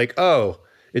felt like, oh,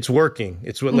 it's working.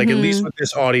 It's like, at least with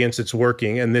this audience, it's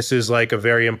working. And this is like a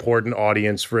very important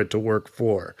audience for it to work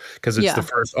for, because it's the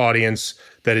first audience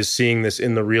that is seeing this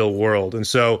in the real world. And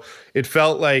so it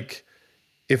felt like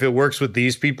if it works with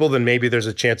these people, then maybe there's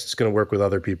a chance it's going to work with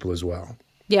other people as well.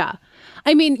 Yeah.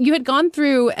 I mean, you had gone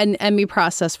through an Emmy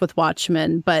process with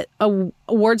Watchmen, but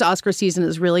awards Oscar season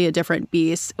is really a different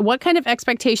beast. What kind of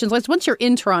expectations, like once you're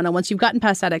in Toronto, once you've gotten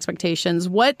past that expectations,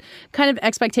 what kind of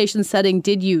expectation setting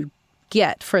did you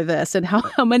get for this, and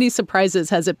how many surprises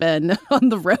has it been on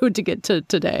the road to get to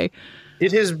today?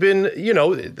 It has been,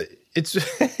 it's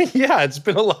it's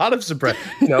been a lot of surprise.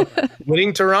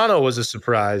 Winning Toronto was a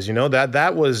surprise.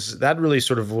 That really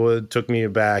sort of took me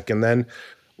aback. And then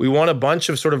we won a bunch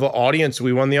of sort of audience.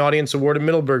 We won the Audience Award at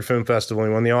Middleburg Film Festival. We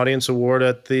won the Audience Award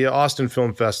at the Austin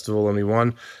Film Festival, and we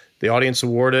won the Audience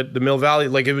Award at the Mill Valley.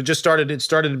 Like it started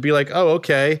to be like, oh,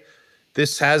 okay,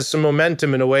 this has some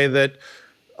momentum in a way that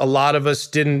a lot of us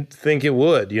didn't think it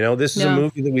would. This is a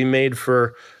movie that we made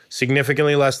for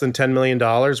significantly less than $10 million.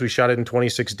 We shot it in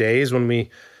 26 days when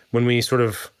we sort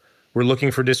of were looking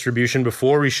for distribution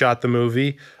before we shot the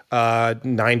movie.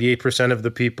 98% of the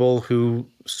people who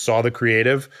saw the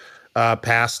creative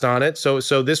passed on it.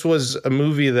 So this was a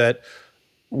movie that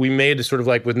we made sort of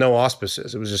like with no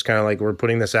auspices. It was just kind of like, we're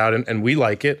putting this out and we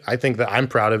like it. I think that I'm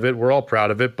proud of it. We're all proud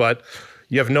of it, but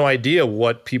you have no idea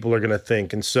what people are going to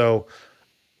think. And so,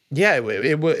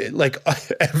 it like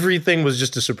everything was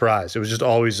just a surprise. It was just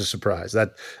always a surprise.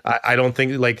 That I don't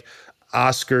think like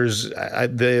Oscars,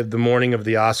 the morning of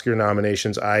the Oscar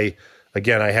nominations, I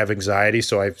have anxiety,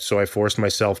 so I forced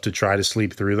myself to try to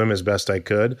sleep through them as best I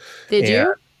could. Did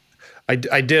you?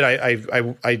 I did.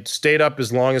 I stayed up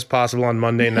as long as possible on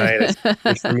Monday night,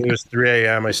 which for me was 3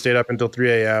 a.m. I stayed up until 3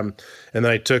 a.m. and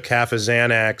then I took half a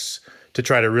Xanax to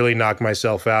try to really knock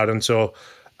myself out. And so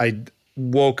I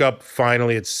woke up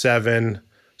finally at 7.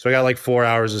 So I got like 4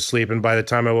 hours of sleep. And by the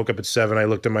time I woke up at 7, I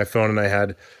looked at my phone and I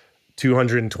had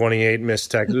 228 missed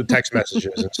text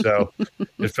messages. And so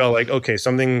it felt like, okay,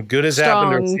 something good has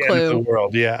happened, or it's the end of the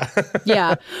world. Yeah.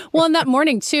 Yeah. Well, in that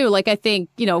morning too, like I think,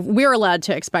 we're allowed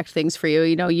to expect things for you.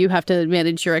 You have to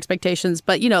manage your expectations.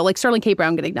 But, like Sterling K.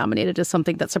 Brown getting nominated is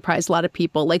something that surprised a lot of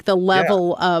people. Like the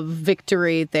level of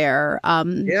victory there.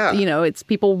 It's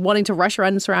people wanting to rush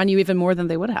around and surround you even more than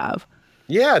they would have.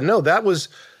 Yeah, no, that was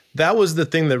the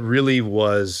thing that really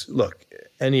was, look,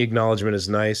 any acknowledgement is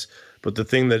nice, but the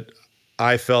thing that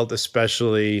I felt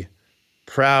especially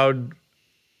proud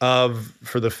of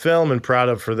for the film and proud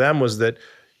of for them was that,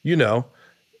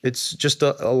 it's just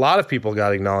a lot of people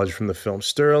got acknowledged from the film.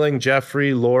 Sterling,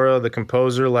 Jeffrey, Laura, the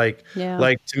composer, like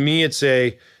to me, it's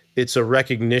a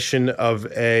recognition of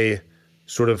a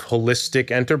sort of holistic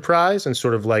enterprise and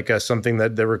sort of like something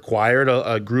that required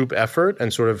a group effort,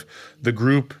 and sort of the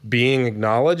group being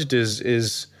acknowledged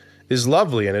is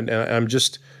lovely. And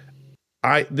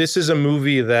this is a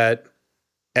movie that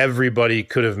everybody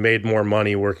could have made more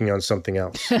money working on something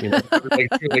else.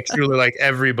 Like truly, like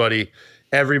everybody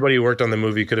who worked on the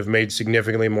movie could have made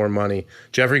significantly more money.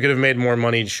 Jeffrey could have made more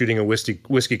money shooting a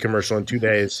whiskey commercial in 2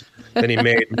 days than he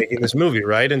made making this movie,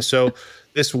 right? And so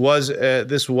this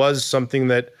was something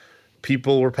that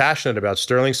people were passionate about.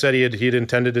 Sterling said he had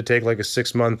intended to take like a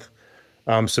 6-month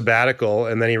sabbatical,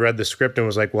 and then he read the script and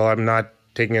was like, "Well, I'm not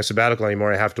taking a sabbatical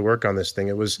anymore. I have to work on this thing."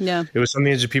 It was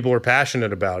something that people were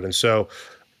passionate about, and so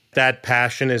that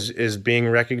passion is being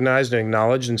recognized and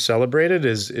acknowledged and celebrated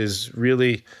is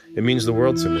really, it means the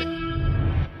world to me.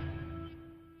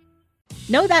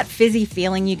 Know that fizzy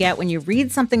feeling you get when you read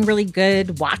something really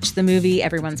good, watch the movie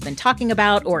everyone's been talking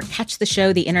about, or catch the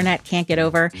show the internet can't get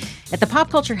over? At the Pop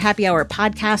Culture Happy Hour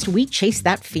podcast, we chase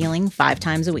that feeling 5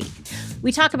 times a week.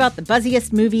 We talk about the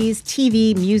buzziest movies,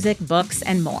 TV, music, books,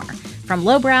 and more. From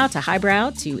lowbrow to highbrow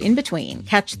to in between.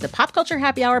 Catch the Pop Culture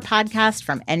Happy Hour podcast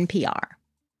from NPR.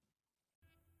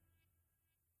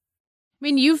 I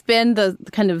mean, you've been the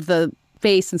kind of the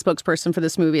face and spokesperson for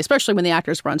this movie, especially when the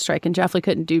actors were on strike and Jeffrey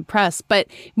couldn't do press. But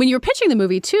when you were pitching the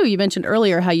movie, too, you mentioned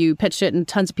earlier how you pitched it and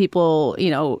tons of people,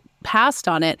 passed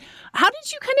on it. How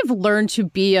did you kind of learn to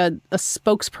be a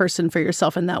spokesperson for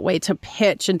yourself in that way, to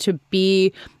pitch and to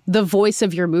be the voice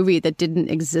of your movie that didn't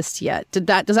exist yet?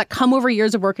 Does that come over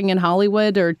years of working in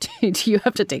Hollywood, or do you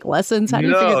have to take lessons? How do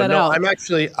you figure that out?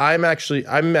 I'm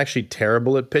actually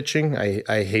terrible at pitching.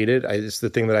 I hate it. It's the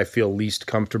thing that I feel least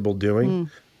comfortable doing.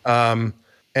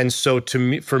 And so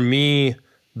for me,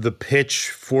 the pitch,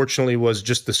 fortunately, was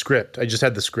just the script. I just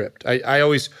had the script. I'd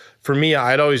always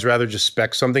rather just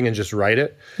spec something and just write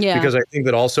it. Yeah. Because I think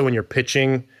that also when you're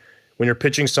pitching when you're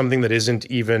pitching something that isn't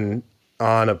even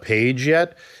on a page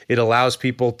yet, it allows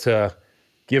people to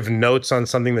give notes on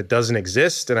something that doesn't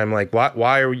exist. And I'm like,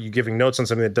 why are you giving notes on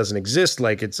something that doesn't exist?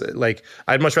 Like, it's like,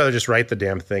 I'd much rather just write the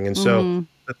damn thing. And so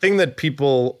the thing that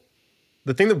people,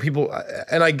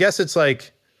 and I guess it's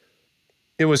like,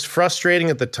 it was frustrating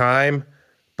at the time,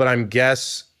 but I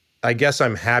guess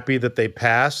I'm happy that they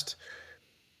passed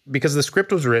because the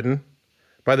script was written.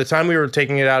 By the time we were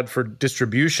taking it out for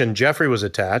distribution, Jeffrey was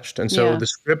attached. And so the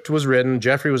script was written,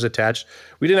 Jeffrey was attached.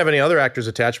 We didn't have any other actors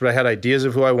attached, but I had ideas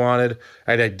of who I wanted.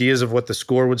 I had ideas of what the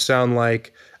score would sound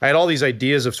like. I had all these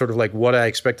ideas of sort of like what I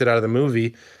expected out of the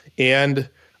movie. And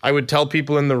I would tell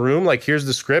people in the room, like, here's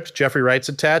the script, Jeffrey Wright's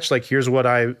attached. Like, here's what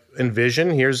I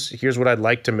envision. Here's what I'd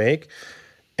like to make.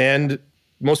 And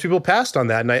most people passed on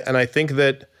that. And I think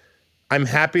that I'm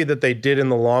happy that they did in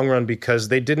the long run because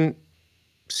they didn't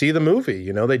see the movie.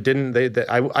 You know, I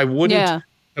wouldn't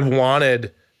have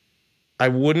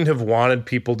wanted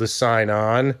people to sign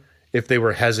on if they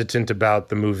were hesitant about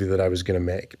the movie that I was going to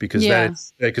make, because then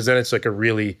it's like a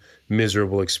really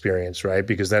miserable experience, right?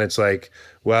 Because then it's like,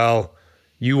 well,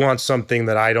 you want something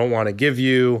that I don't want to give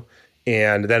you.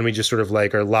 And then we just sort of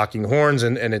like are locking horns,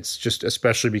 and it's just,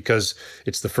 especially because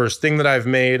it's the first thing that I've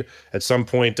made. At some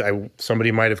point,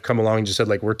 somebody might have come along and just said,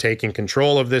 like, we're taking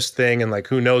control of this thing, and like,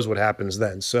 who knows what happens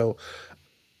then. So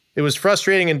it was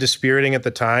frustrating and dispiriting at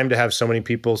the time to have so many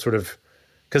people sort of,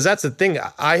 because that's the thing.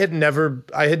 I'd never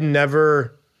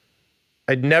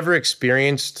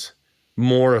experienced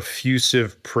more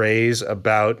effusive praise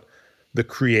about the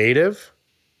creative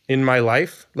in my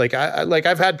life. Like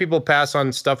I've had people pass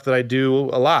on stuff that I do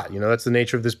a lot. You know, that's the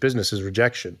nature of this business, is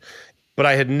rejection. But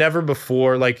I had never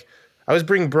before, like, I was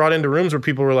brought into rooms where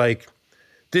people were like,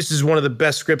 this is one of the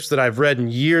best scripts that I've read in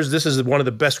years. This is one of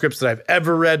the best scripts that I've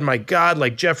ever read. My God,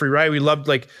 like Jeffrey Wright, we loved,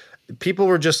 like, people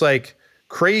were just like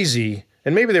crazy.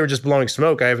 And maybe they were just blowing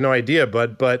smoke. I have no idea.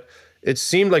 But it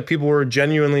seemed like people were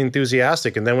genuinely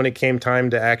enthusiastic. And then when it came time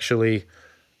to actually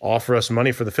offer us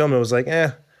money for the film, it was like,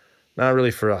 not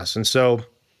really for us. And so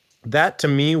that to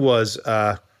me was,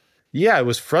 it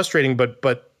was frustrating,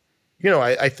 but you know,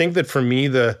 I think that for me,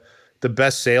 the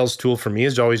best sales tool for me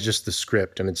is always just the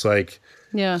script. And it's like,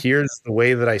 here's the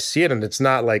way that I see it. And it's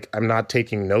not like, I'm not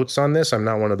taking notes on this. I'm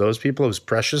not one of those people who's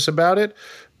precious about it.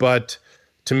 But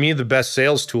to me, the best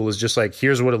sales tool is just like,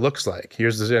 here's what it looks like.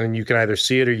 And you can either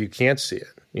see it or you can't see it,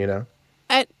 you know?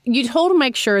 You told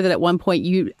Mike Schur that at one point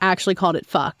you actually called it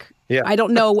fuck. Yeah. I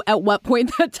don't know at what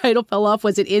point that title fell off.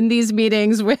 Was it in these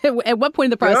meetings? At what point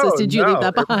in the process did you leave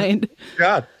that behind?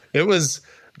 The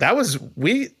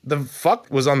fuck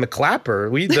was on the clapper.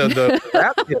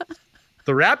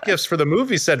 The rap gifts for the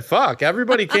movie said fuck.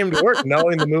 Everybody came to work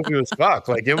knowing the movie was fuck.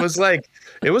 Like, it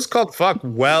was called fuck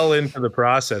well into the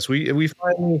process. We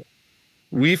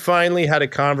finally had a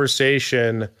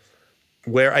conversation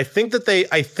where I think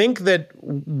that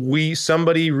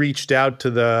somebody reached out to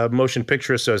the Motion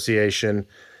Picture Association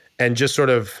and just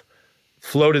sort of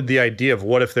floated the idea of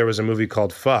what if there was a movie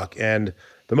called Fuck. And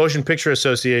the Motion Picture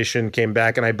Association came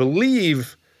back, and I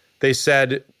believe they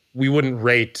said we wouldn't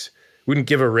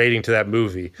give a rating to that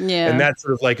movie. Yeah. And that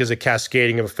sort of like is a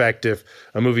cascading effect. If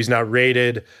a movie's not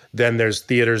rated, then there's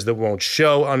theaters that won't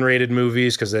show unrated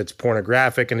movies because it's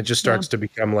pornographic, and it just starts to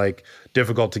become like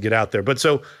difficult to get out there.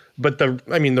 But the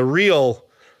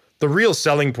real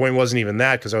selling point wasn't even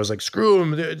that, because I was like, screw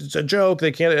them, it's a joke,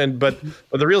 they can't. But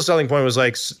the real selling point was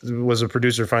a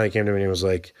producer finally came to me and he was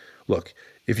like, look,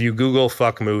 if you Google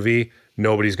fuck movie,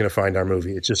 nobody's going to find our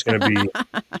movie. It's just going to be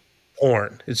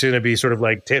porn. It's going to be sort of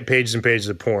like pages and pages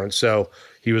of porn. So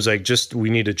he was like,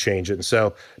 we need to change it. And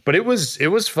so, but it was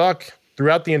fuck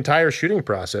throughout the entire shooting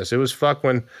process. It was fuck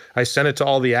when I sent it to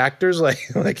all the actors. Like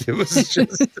it was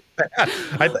just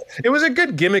it was a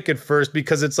good gimmick at first,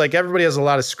 because it's like everybody has a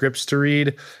lot of scripts to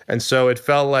read. And so it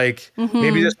felt like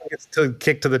maybe this one gets to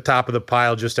kick to the top of the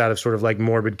pile just out of sort of like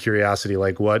morbid curiosity.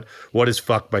 Like what is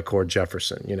fuck by Cord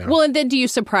Jefferson, you know? Well, and then do you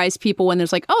surprise people when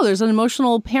there's like, oh, there's an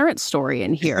emotional parent story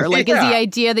in here? Like, is the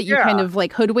idea that you kind of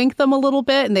like hoodwink them a little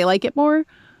bit and they like it more?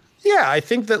 Yeah, I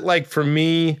think that, like, for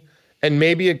me, and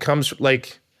maybe it comes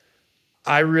like,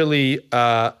 I really,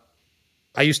 I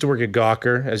used to work at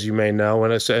Gawker, as you may know,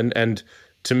 and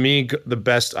to me, the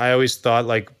best, I always thought,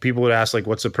 like, people would ask, like,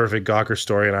 what's the perfect Gawker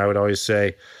story? And I would always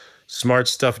say, smart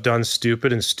stuff done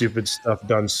stupid and stupid stuff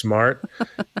done smart.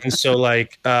 And so,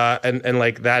 like, and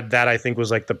like that I think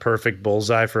was like the perfect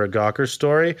bullseye for a Gawker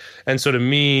story. And so to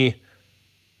me,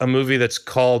 a movie that's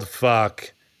called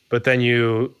Fuck, but then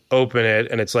you open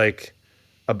it and it's like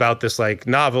about this like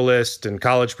novelist and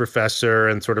college professor,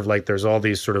 and sort of like there's all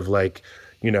these sort of like,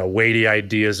 you know, weighty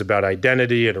ideas about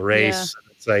identity and race. Yeah.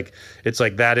 It's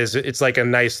like a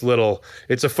nice little,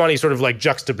 it's a funny sort of like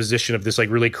juxtaposition of this like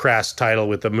really crass title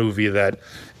with a movie that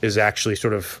is actually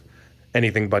sort of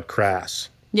anything but crass.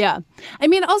 Yeah. I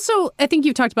mean, also, I think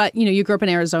you've talked about, you grew up in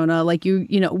Arizona, like you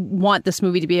want this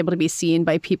movie to be able to be seen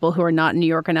by people who are not in New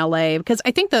York and LA. Because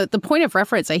I think the point of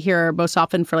reference I hear most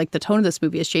often for like the tone of this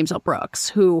movie is James L. Brooks,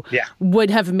 who would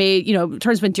have made,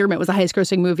 Terms of Endearment was the highest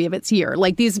grossing movie of its year.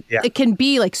 Like it can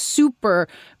be like super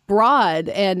broad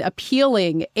and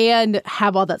appealing and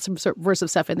have all that subversive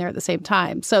stuff in there at the same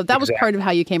time. So that was part of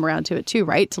how you came around to it too,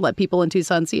 right? To let people in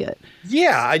Tucson see it.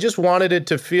 Yeah, I just wanted it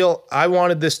to feel, I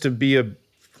wanted this to be a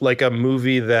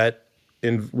movie that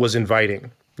was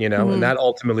inviting, and that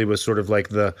ultimately was sort of like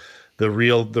the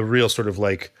real sort of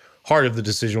like heart of the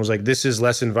decision was like, this is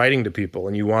less inviting to people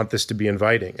and you want this to be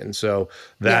inviting. And so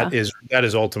that is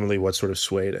ultimately what sort of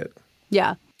swayed it.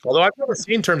 Yeah. Although I've never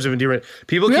seen Terms of Endearment.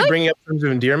 People keep bringing up Terms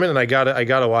of Endearment, and I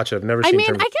gotta watch it. I've never seen Terms of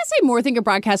Endearment. I guess I more think of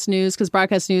Broadcast News because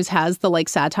Broadcast News has the like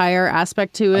satire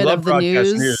aspect to it of the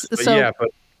news.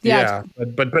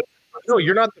 But no,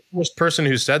 you're not the first person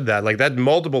who said that. Like that,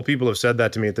 multiple people have said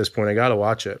that to me at this point. I gotta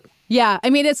watch it. Yeah, I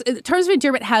mean, Terms of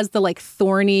Endearment has the like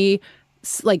thorny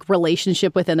like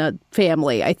relationship within a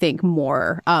family, I think,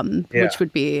 more, which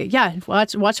would be,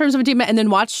 watch Terms of Endearment and then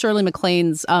watch Shirley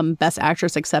MacLaine's Best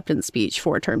Actress Acceptance speech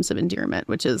for Terms of Endearment,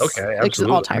 which is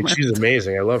an all-timer. She's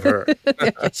amazing. I love her.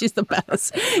 Yeah, she's the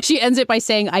best. She ends it by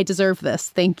saying, "I deserve this.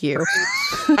 Thank you."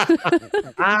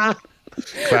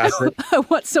 Classic. I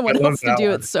want someone else to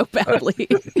do it so badly.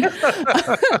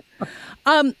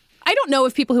 I don't know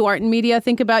if people who aren't in media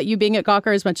think about you being at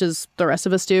Gawker as much as the rest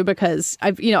of us do, because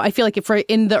I feel like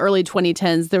in the early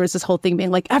 2010s, there was this whole thing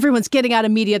being like, everyone's getting out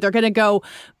of media. They're going to go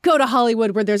to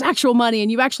Hollywood where there's actual money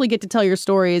and you actually get to tell your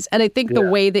stories. And I think the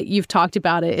way that you've talked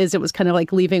about it is it was kind of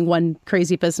like leaving one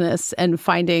crazy business and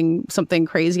finding something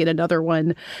crazy in another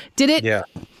one. Did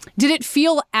it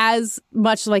feel as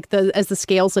much like as the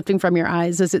scales lifting from your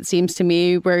eyes as it seems to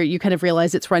me, where you kind of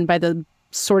realize it's run by the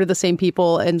sort of the same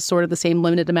people and sort of the same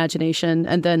limited imagination,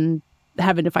 and then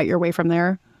having to fight your way from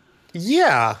there?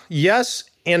 Yeah. Yes.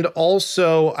 And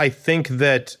also, I think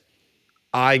that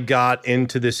I got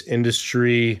into this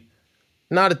industry,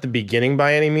 not at the beginning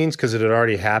by any means, because it had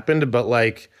already happened, but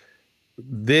like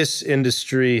this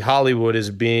industry, Hollywood,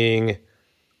 is being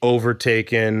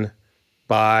overtaken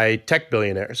by tech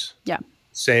billionaires. Yeah.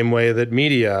 Same way that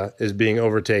media is being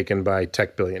overtaken by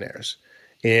tech billionaires.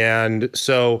 And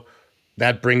so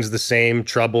that brings the same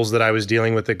troubles that I was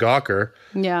dealing with at Gawker.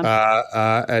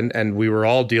 Yeah. And we were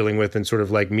all dealing with in sort of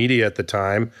like media at the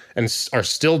time and are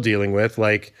still dealing with,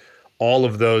 like, all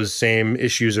of those same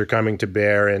issues are coming to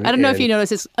bear. And I don't know if you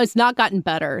noticed, it's not gotten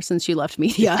better since you left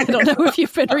media. I don't know if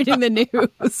you've been reading the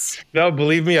news. No,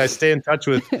 believe me, I stay in touch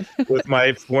with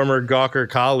my former Gawker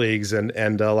colleagues and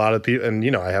a lot of people. And,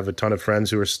 I have a ton of friends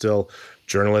who are still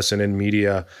journalists and in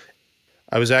media.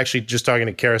 I was actually just talking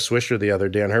to Kara Swisher the other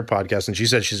day on her podcast, and she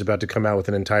said she's about to come out with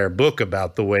an entire book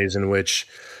about the ways in which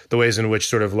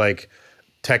sort of like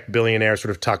tech billionaire sort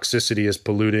of toxicity is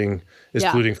polluting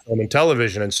film and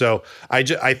television. And so I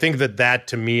think that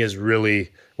to me is really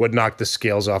what knocked the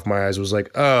scales off my eyes. Was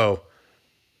like, oh,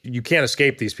 you can't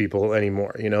escape these people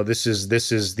anymore.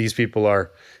 These people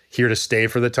are here to stay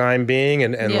for the time being,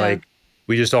 and like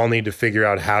we just all need to figure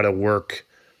out how to work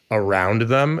around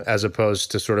them, as opposed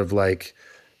to sort of like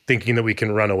thinking that we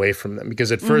can run away from them.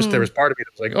 Because at first there was part of me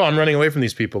that was like, oh, I'm running away from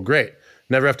these people. Great.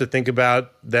 Never have to think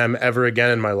about them ever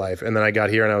again in my life. And then I got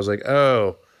here and I was like,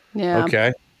 oh,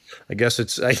 okay. I guess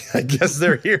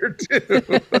they're here too.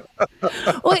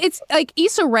 Well, it's like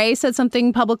Issa Rae said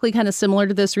something publicly kind of similar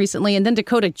to this recently. And then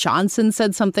Dakota Johnson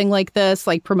said something like this,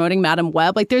 like promoting Madam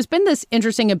Web. Like there's been this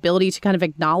interesting ability to kind of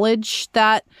acknowledge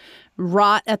that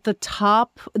rot at the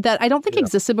top that I don't think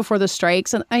existed before the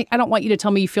strikes. And I don't want you to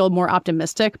tell me you feel more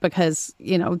optimistic because,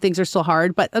 things are still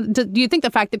hard. But do you think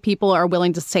the fact that people are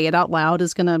willing to say it out loud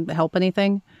is going to help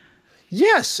anything?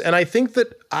 Yes. And I think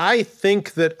that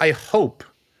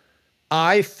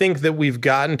we've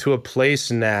gotten to a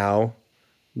place now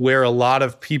where a lot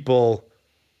of people,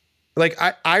 like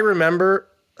I remember,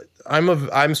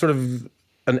 I'm sort of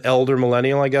an elder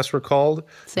millennial, I guess we're called.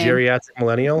 Same. Geriatric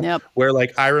millennial. Yep. Where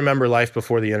like I remember life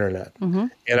before the internet. Mm-hmm.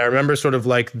 And I remember sort of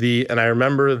like the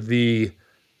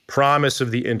promise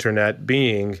of the internet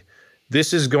being,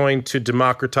 this is going to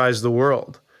democratize the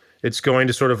world. It's going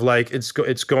to sort of like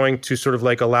it's going to sort of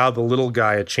like allow the little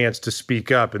guy a chance to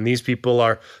speak up. And these people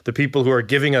are the people who are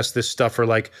giving us this stuff are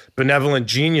like benevolent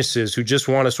geniuses who just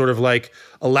want to sort of like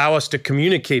allow us to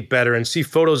communicate better and see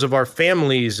photos of our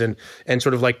families and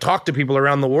sort of like talk to people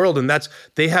around the world. And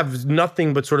they have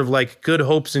nothing but sort of like good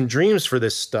hopes and dreams for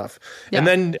this stuff. Yeah.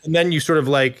 And then you sort of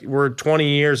like we're 20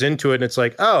 years into it and it's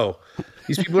like, oh,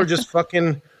 these people are just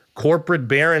fucking corporate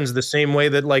barons the same way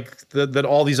that like that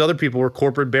all these other people were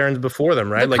corporate barons before them,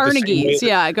 right? The like Carnegies,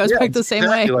 it goes back the same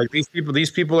way. Like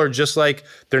these people are just like,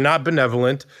 they're not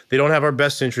benevolent. They don't have our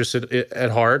best interests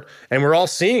at heart. And we're all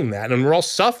seeing that and we're all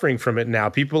suffering from it now.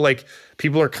 People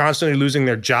are constantly losing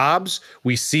their jobs.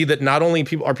 We see that not only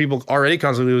are people already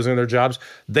constantly losing their jobs,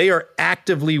 they are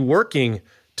actively working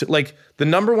to like the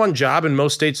number one job in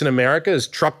most states in America is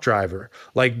truck driver.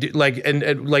 Like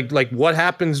what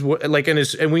happens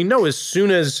and we know as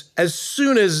soon as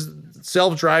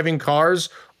self-driving cars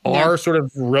are sort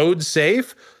of road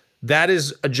safe, that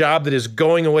is a job that is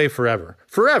going away forever.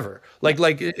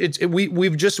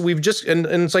 We've just and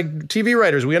it's like TV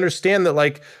writers, we understand that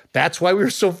like that's why we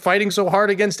were fighting so hard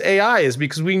against AI is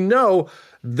because we know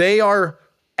they are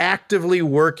actively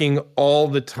working all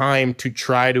the time to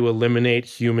try to eliminate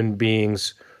human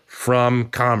beings from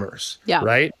commerce,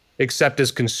 right? Except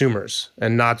as consumers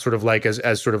and not sort of like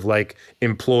as sort of like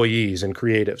employees and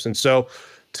creatives. And so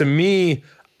to me,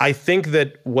 I think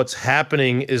that what's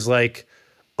happening is like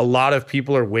a lot of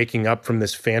people are waking up from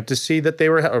this fantasy that they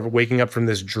were waking up from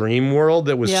this dream world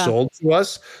that was sold to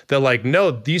us. They're like, no,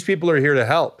 these people are here to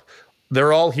help.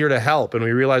 They're all here to help. And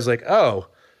we realize like, oh,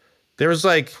 there's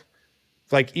like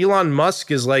Elon Musk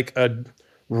is like a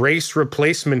race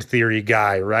replacement theory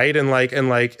guy, right? And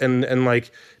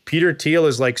Peter Thiel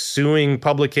is like suing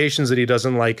publications that he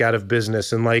doesn't like out of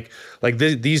business. And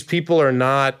these people are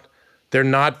not, they're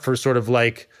not for sort of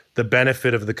like the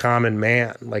benefit of the common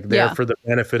man. Like they're for the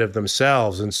benefit of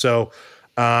themselves. And so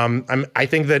I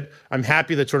think that I'm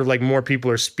happy that sort of like more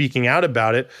people are speaking out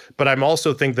about it, but I'm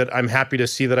also think that I'm happy to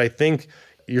see that I think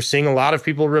you're seeing a lot of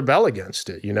people rebel against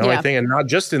it, I think, and not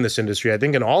just in this industry, I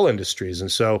think in all industries.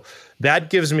 And so that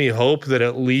gives me hope that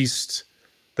at least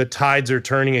the tides are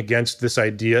turning against this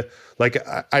idea. Like,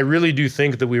 I really do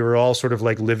think that we were all sort of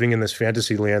like living in this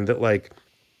fantasy land that like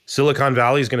Silicon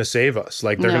Valley is going to save us.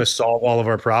 Like they're going to solve all of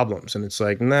our problems. And it's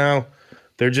like, no,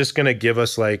 they're just going to give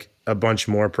us like a bunch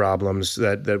more problems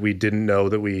that we didn't know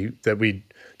that we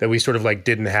sort of like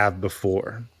didn't have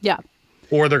before. Yeah.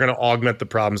 Or they're going to augment the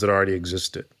problems that already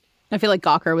existed. I feel like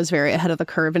Gawker was very ahead of the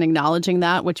curve in acknowledging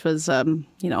that, which was, one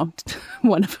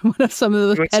of some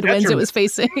of the headwinds it was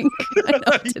facing.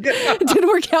 It didn't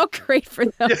work out great for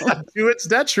them. Yeah, to its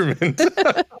detriment.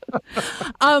 To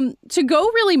go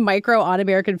really micro on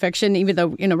American fiction, even though,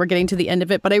 we're getting to the end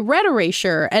of it, but I read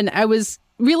Erasure and I was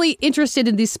really interested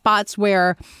in these spots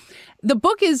where the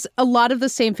book is a lot of the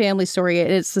same family story.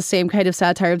 It's the same kind of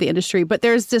satire of the industry, but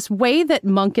there's this way that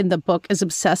Monk in the book is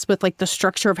obsessed with like the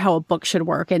structure of how a book should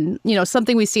work. And,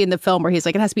 something we see in the film where he's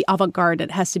like, it has to be avant-garde, it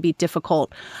has to be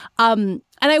difficult. And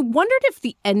I wondered if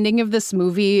the ending of this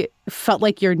movie felt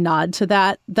like your nod to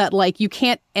that like you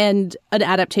can't end an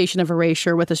adaptation of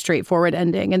Erasure with a straightforward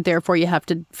ending, and therefore you have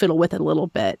to fiddle with it a little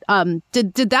bit.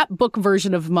 Did that book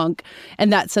version of Monk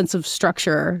and that sense of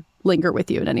structure linger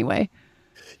with you in any way?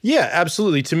 Yeah,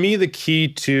 absolutely. To me, the key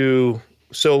to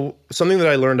something that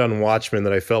I learned on Watchmen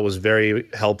that I felt was very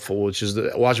helpful, which is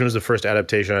that Watchmen was the first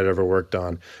adaptation I'd ever worked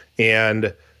on.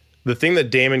 And the thing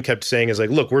that Damon kept saying is like,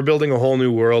 look, we're building a whole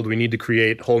new world. We need to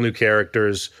create whole new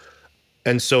characters.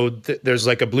 And so there's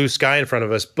like a blue sky in front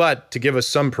of us. But to give us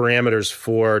some parameters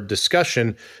for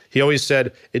discussion, he always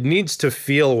said it needs to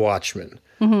feel Watchmen.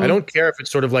 Mm-hmm. I don't care if it's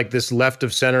sort of like this left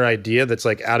of center idea that's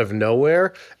like out of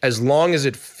nowhere, as long as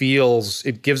it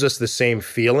gives us the same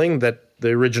feeling that the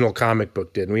original comic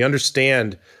book did. And we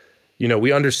understand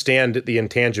the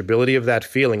intangibility of that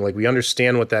feeling. Like we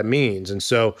understand what that means. And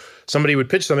so somebody would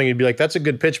pitch something and you'd be like, that's a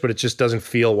good pitch, but it just doesn't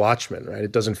feel Watchmen, right?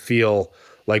 It doesn't feel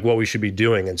like what we should be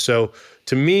doing. And so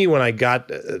to me, when I got,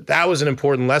 that was an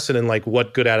important lesson in like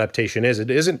what good adaptation is.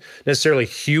 It isn't necessarily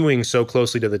hewing so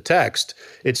closely to the text.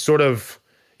 It's sort of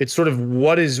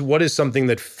what is something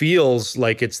that feels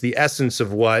like it's the essence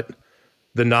of what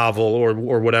the novel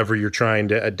or whatever you're trying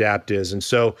to adapt is. And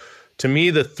so to me,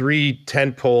 the three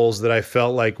tent poles that I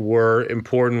felt like were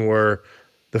important were,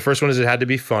 the first one is it had to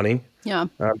be funny. Yeah.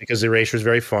 Because Erasure is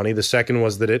very funny. The second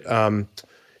was that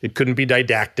it couldn't be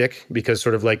didactic, because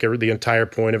sort of like the entire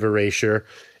point of Erasure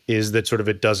is that sort of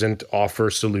it doesn't offer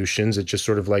solutions. It just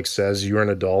sort of like says you're an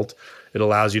adult. It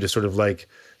allows you to sort of like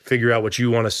figure out what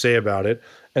you want to say about it.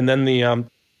 And then the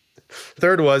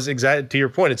Third was exactly to your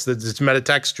point. It's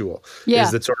metatextual. Yeah.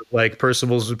 Is that sort of like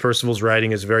Percival's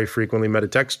writing is very frequently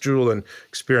metatextual and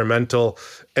experimental,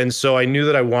 and so I knew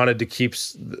that I wanted to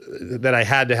that I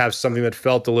had to have something that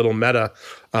felt a little meta,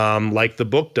 like the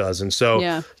book does. And so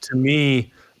to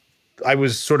me, I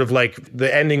was sort of like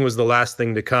the ending was the last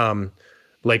thing to come,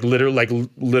 like literally.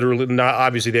 Not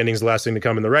obviously the ending's the last thing to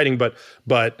come in the writing, but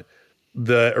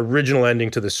the original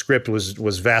ending to the script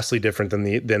was vastly different than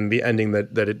the ending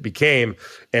that it became.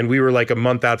 And we were like a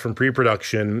month out from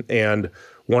pre-production, and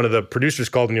one of the producers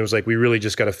called me and was like, we really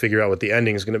just got to figure out what the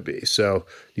ending is going to be. So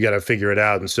you got to figure it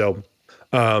out. And so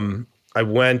I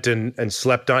went and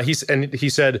slept on. He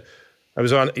said,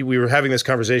 we were having this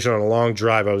conversation on a long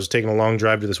drive. I was taking a long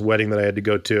drive to this wedding that I had to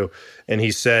go to. And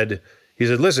he said,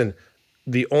 listen,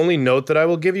 the only note that I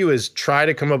will give you is try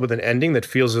to come up with an ending that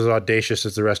feels as audacious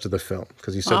as the rest of the film.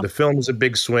 Because he said the film is a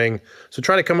big swing. So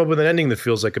try to come up with an ending that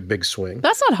feels like a big swing.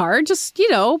 That's not hard. Just,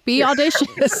 be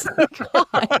audacious.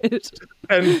 God.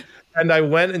 And I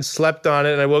went and slept on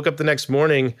it, and I woke up the next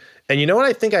morning. And you know what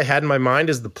I think I had in my mind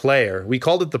is the player. We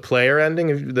called it the player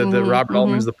ending. The Robert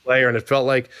Altman's the player, and it felt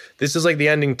like this is like the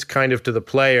ending to the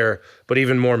player, but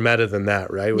even more meta than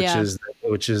that, right?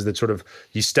 Which is that sort of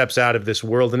he steps out of this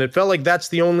world, and it felt like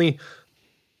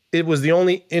it was the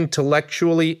only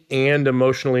intellectually and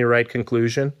emotionally right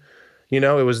conclusion. It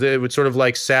was sort of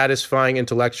like satisfying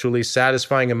intellectually,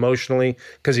 satisfying emotionally,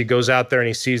 because he goes out there and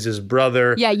he sees his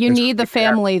brother. Yeah, you need the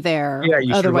family there. Yeah,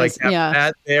 you otherwise, should have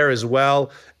that there as well.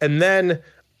 And then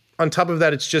on top of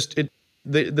that, it's just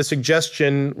the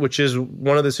suggestion, which is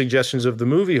one of the suggestions of the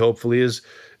movie, hopefully, is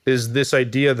this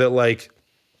idea that like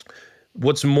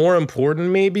what's more important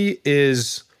maybe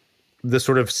is the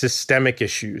sort of systemic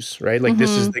issues, right? Like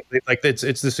this is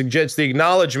it's the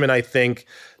acknowledgement, I think,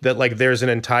 that like there's an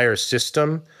entire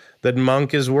system that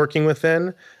Monk is working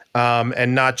within,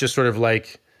 and not just sort of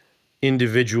like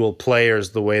individual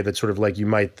players the way that sort of like you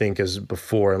might think as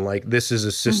before. And like this is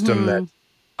a system that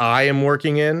I am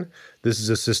working in. This is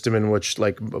a system in which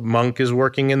like Monk is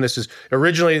working in. This is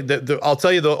originally I'll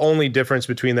tell you the only difference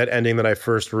between that ending that I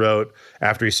first wrote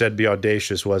after he said be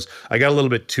audacious was I got a little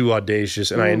bit too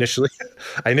audacious, and I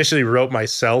initially wrote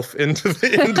myself into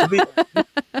the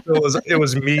it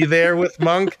was me there with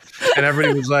Monk, and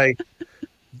everybody was like,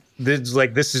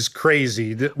 this is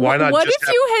crazy. Why not? What if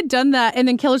you had done that and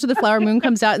then Killers of the Flower Moon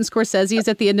comes out and Scorsese's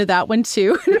at the end of that one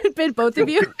too? It been both of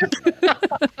you.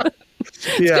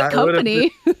 Yeah, good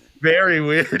company. Very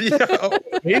weird,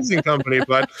 amazing company.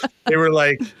 But they were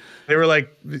like,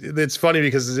 it's funny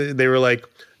because they were like,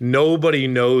 nobody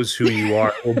knows who you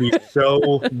are. It'll be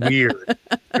so weird.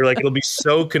 They're like, it'll be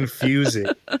so confusing.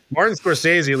 Martin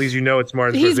Scorsese, at least it's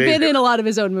Martin Scorsese. He's been in a lot of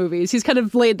his own movies. He's kind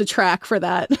of laid the track for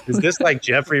that. Is this like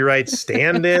Jeffrey Wright's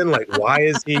stand-in? Like,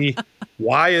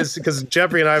 because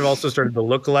Jeffrey and I have also started to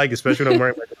look alike, especially when I'm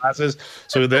wearing my glasses.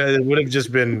 So it would have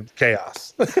just been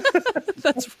chaos.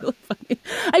 That's really funny.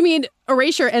 I mean,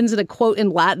 Erasure ends in a quote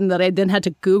in Latin that I then had to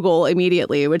Google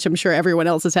immediately, which I'm sure everyone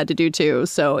else has had to do too.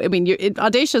 So, I mean,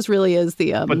 audacious really is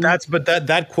the. But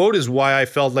that quote is why I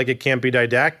felt like it can't be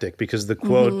didactic, because the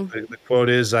quote the quote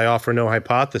is, "I offer no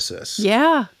hypothesis."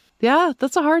 Yeah,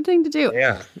 that's a hard thing to do.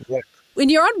 Yeah. When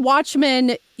you're on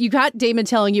Watchmen, you got Damon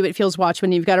telling you it feels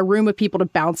Watchmen. You've got a room of people to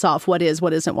bounce off what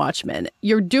isn't Watchmen.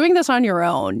 You're doing this on your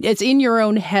own. It's in your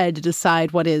own head to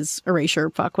decide what is Erasure,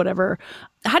 fuck, whatever.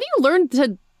 How do you learn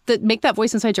to make that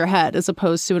voice inside your head as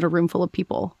opposed to in a room full of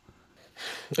people?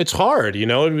 It's hard,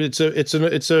 It's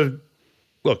a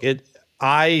look.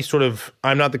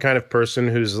 I'm not the kind of person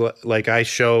who's like, I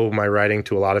show my writing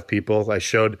to a lot of people. I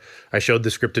showed the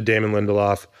script to Damon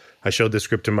Lindelof. I showed the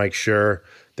script to Mike Schur.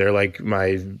 They're like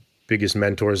my biggest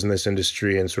mentors in this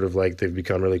industry, and sort of like they've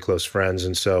become really close friends.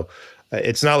 And so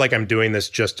it's not like I'm doing this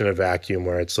just in a vacuum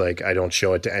where it's like I don't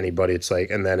show it to anybody. It's like,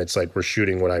 and then it's like we're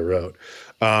shooting what I wrote.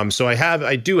 So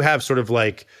I do have sort of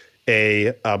like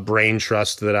a brain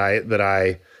trust that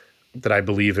I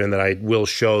believe in, that I will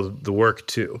show the work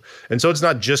to. And so it's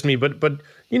not just me, but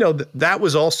that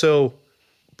was also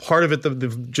part of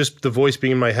it. Just the voice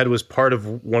being in my head was part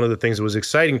of one of the things that was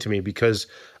exciting to me, because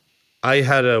I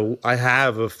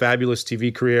have a fabulous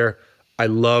TV career. I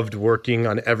loved working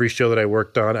on every show that I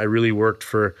worked on. I really worked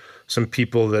for some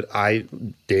people that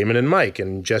Damon and Mike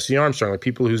and Jesse Armstrong, like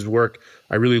people whose work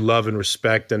I really love and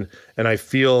respect. And I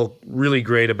feel really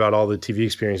great about all the TV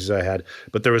experiences I had.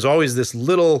 But there was always this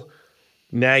little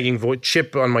nagging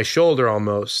chip on my shoulder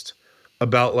almost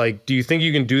about like, do you think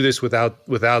you can do this without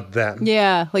them?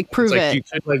 Yeah. Like prove it.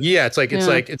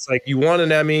 It's like you want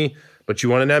an Emmy, but you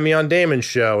won an Emmy on Damon's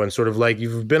show, and sort of like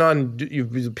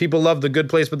people love The Good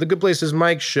Place, but The Good Place is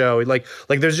Mike's show. Like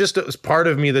there's just a part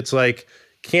of me that's like,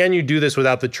 can you do this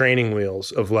without the training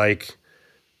wheels of like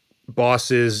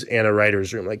bosses and a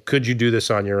writer's room? Like, could you do this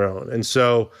on your own? And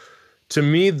so to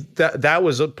me, that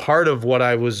was a part of what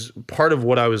I was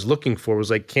looking for, was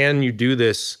like, can you do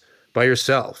this by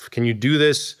yourself? Can you do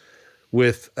this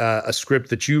with a script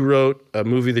that you wrote, a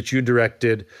movie that you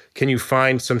directed? Can you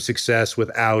find some success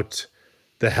without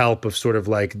the help of sort of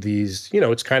like these,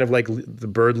 it's kind of like the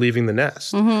bird leaving the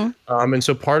nest. Mm-hmm. And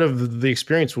so part of the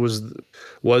experience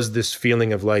was this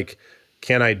feeling of like,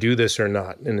 can I do this or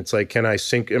not? And it's like, am I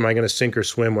going to sink or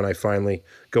swim when I finally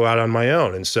go out on my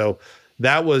own? And so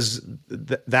that was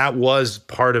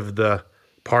part of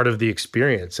the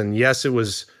experience. And yes, it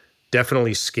was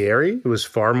definitely scary. It was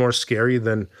far more scary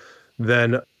than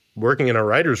working in a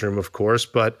writer's room, of course,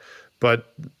 but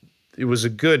it was a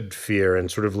good fear, and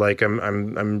sort of like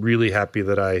I'm really happy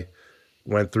that I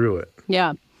went through it.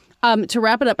 Yeah. To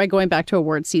wrap it up by going back to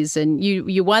award season,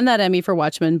 you won that Emmy for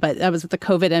Watchmen, but that was with the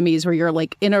COVID Emmys, where you're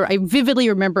like I vividly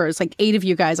remember it's like 8 of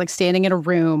you guys like standing in a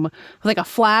room with like a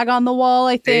flag on the wall,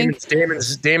 I think.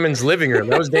 Damon's living room.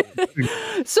 That was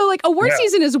Damon's. So like award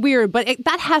season is weird, but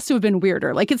that has to have been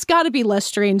weirder. Like it's got to be less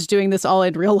strange doing this all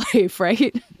in real life,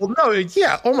 right? Well, no,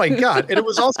 yeah. Oh my God. And it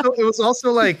was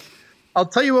also like, I'll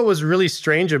tell you what was really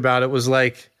strange about it was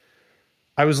like,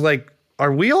 I was like,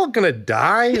 are we all gonna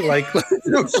die? Like, I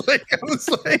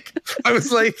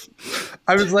was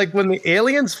like, when the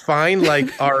aliens find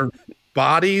like our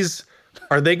bodies,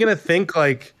 are they gonna think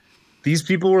like these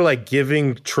people were like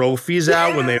giving trophies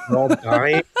out when they were all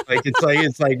dying? Like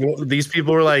it's like these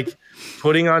people were like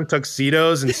putting on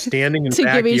tuxedos and standing in to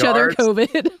backyards. Give each other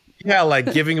COVID. Yeah,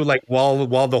 like giving like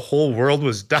while the whole world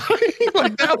was dying.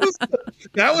 Like that was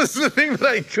the thing that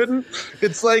I couldn't.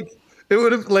 It's like. It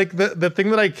would have like the thing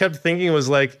that I kept thinking was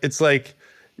like, it's like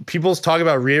people's talk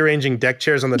about rearranging deck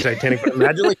chairs on the Titanic. But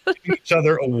imagine like giving each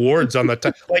other awards on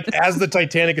the like as the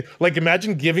Titanic. Like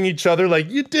imagine giving each other like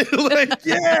you did like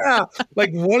yeah.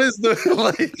 Like what is the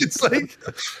like?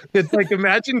 It's like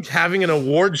imagine having an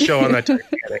award show on the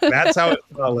Titanic. That's how it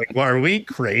felt. Like, well, are we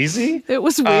crazy? It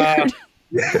was weird.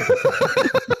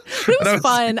 It was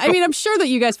fun. I mean, I'm sure that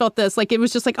you guys felt this. Like, it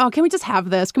was just like, oh, can we just have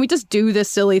this? Can we just do this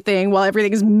silly thing while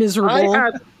everything is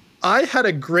miserable? I had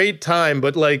a great time,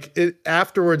 but like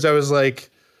afterwards, I was like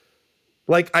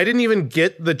I didn't even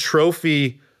get the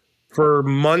trophy for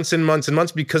months and months and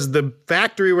months because the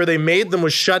factory where they made them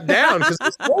was shut down because it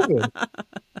was COVID.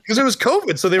 Because it was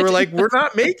COVID. So they were like, we're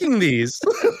not making these.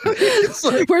 It's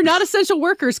like, we're not essential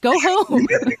workers. Go home.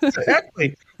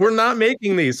 Exactly. We're not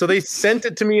making these. So they sent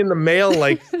it to me in the mail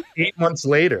like 8 months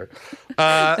later.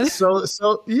 So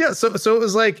it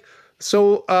was like,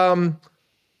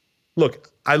 look,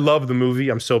 I love the movie.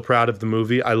 I'm so proud of the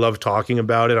movie. I love talking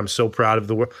about it. I'm so proud of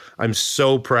the work. I'm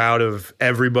so proud of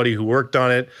everybody who worked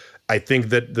on it. I think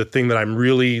that the thing that I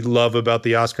really love about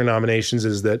the Oscar nominations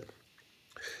is that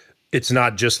it's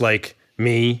not just like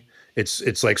me.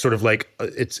 It's like sort of like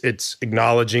it's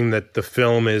acknowledging that the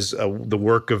film is the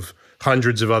work of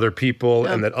hundreds of other people,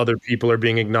 and that other people are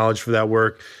being acknowledged for that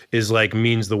work is like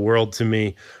means the world to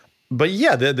me. But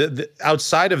yeah, the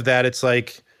outside of that, it's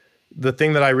like the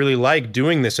thing that I really like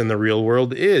doing this in the real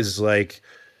world is like,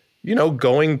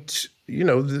 going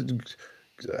to,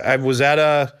 I was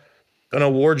at an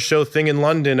award show thing in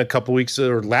London a couple weeks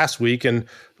or last week, and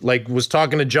like was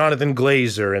talking to Jonathan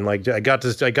Glazer, and like I got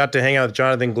to hang out with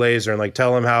Jonathan Glazer and like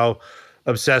tell him how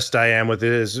obsessed I am with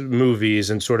his movies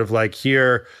and sort of like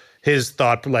hear his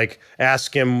thought, like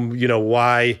ask him,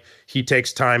 why he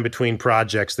takes time between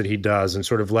projects that he does, and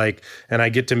sort of like, and I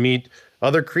get to meet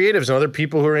other creatives and other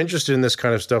people who are interested in this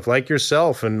kind of stuff, like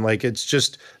yourself, and like it's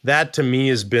just that to me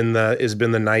has been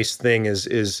the nice thing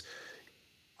is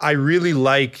I really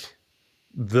like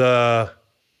the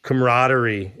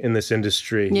camaraderie in this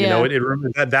industry. Yeah.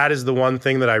 That is the one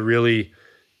thing that I really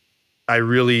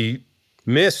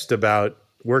missed about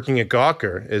working at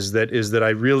Gawker is that I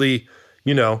really,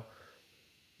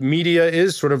 media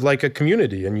is sort of like a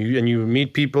community, and you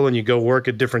meet people and you go work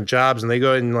at different jobs, and they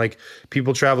go and like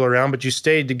people travel around, but you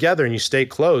stay together and you stay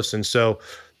close. And so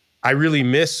I really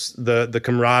miss the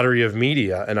camaraderie of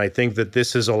media. And I think that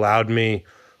this has allowed me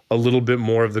a little bit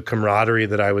more of the camaraderie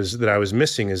that I was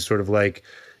missing, is sort of like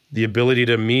the ability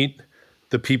to meet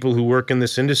the people who work in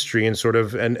this industry and sort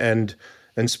of and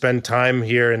spend time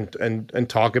here and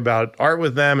talk about art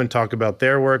with them and talk about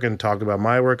their work and talk about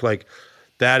my work. Like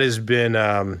that has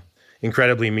been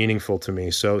incredibly meaningful to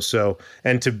me. So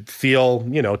and to feel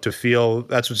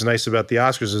that's what's nice about the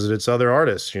Oscars is that it's other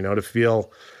artists, to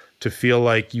feel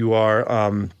like you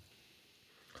are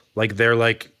like they're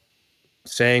like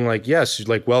saying like, yes,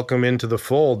 like welcome into the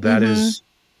fold. That is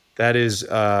that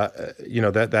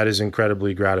is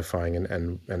incredibly gratifying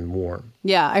and warm.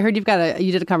 Yeah, I heard you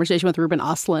did a conversation with Ruben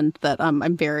Östlund that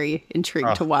I'm very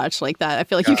intrigued to watch. Like that, I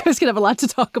feel like you guys could have a lot to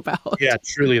talk about. Yeah,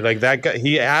 truly. Like that guy,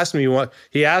 he asked me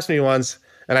once,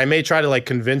 and I may try to like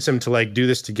convince him to like do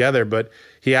this together, but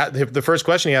the first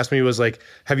question he asked me was like,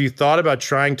 have you thought about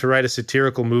trying to write a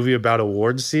satirical movie about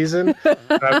awards season?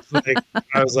 I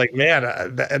was like, man,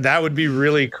 that would be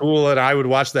really cool, and I would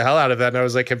watch the hell out of that. And I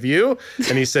was like, have you?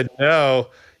 And he said, no.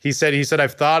 He said,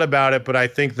 I've thought about it, but I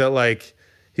think that like,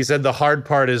 he said the hard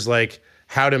part is like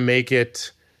how to make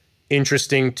it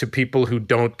interesting to people who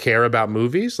don't care about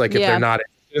movies. Like if they're not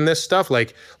in this stuff,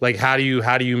 like how do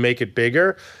you make it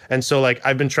bigger? And so like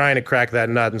I've been trying to crack that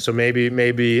nut, and so maybe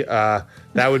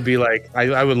that would be like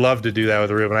I would love to do that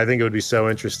with Ruben. I think it would be so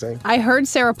interesting. I heard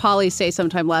Sarah Polley say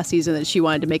sometime last season that she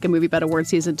wanted to make a movie about award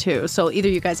season too. So either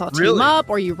you guys all team up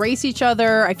or you race each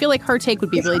other. I feel like her take would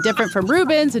be really different from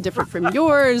Ruben's and different from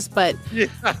yours, but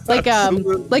like a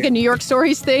New York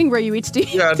Stories thing where you each do.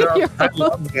 Yeah, no, I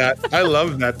love that. I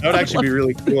love that. That would actually be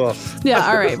really cool. Yeah,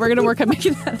 all right, we're gonna work on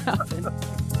making that happen.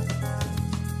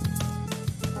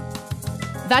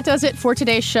 That does it for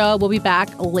today's show. We'll be back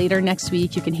later next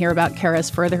week. You can hear about Kara's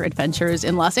further adventures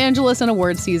in Los Angeles and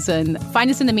award season.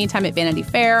 Find us in the meantime at Vanity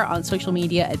Fair, on social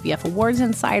media at VF Awards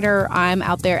Insider. I'm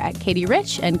out there at Katie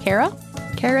Rich, and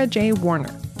Kara J.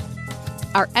 Warner.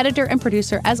 Our editor and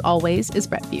producer, as always, is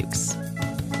Brett Fuchs.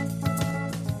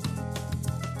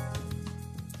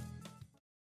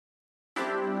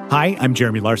 Hi, I'm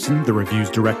Jeremy Larson, the reviews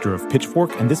director of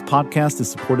Pitchfork, and this podcast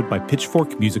is supported by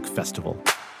Pitchfork Music Festival.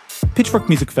 Pitchfork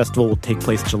Music Festival will take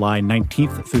place July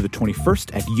 19th through the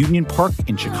 21st at Union Park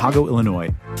in Chicago,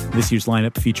 Illinois. This year's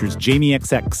lineup features Jamie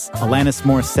XX, Alanis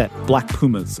Morissette, Black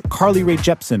Pumas, Carly Rae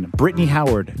Jepsen, Brittany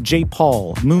Howard, J.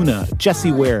 Paul, Muna,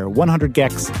 Jessie Ware, 100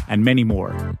 Gex, and many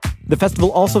more. The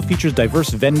festival also features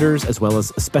diverse vendors as well as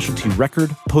specialty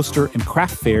record, poster, and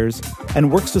craft fairs, and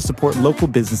works to support local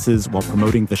businesses while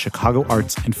promoting the Chicago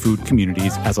arts and food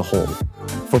communities as a whole.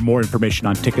 For more information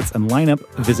on tickets and lineup,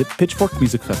 visit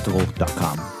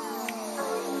pitchforkmusicfestival.com.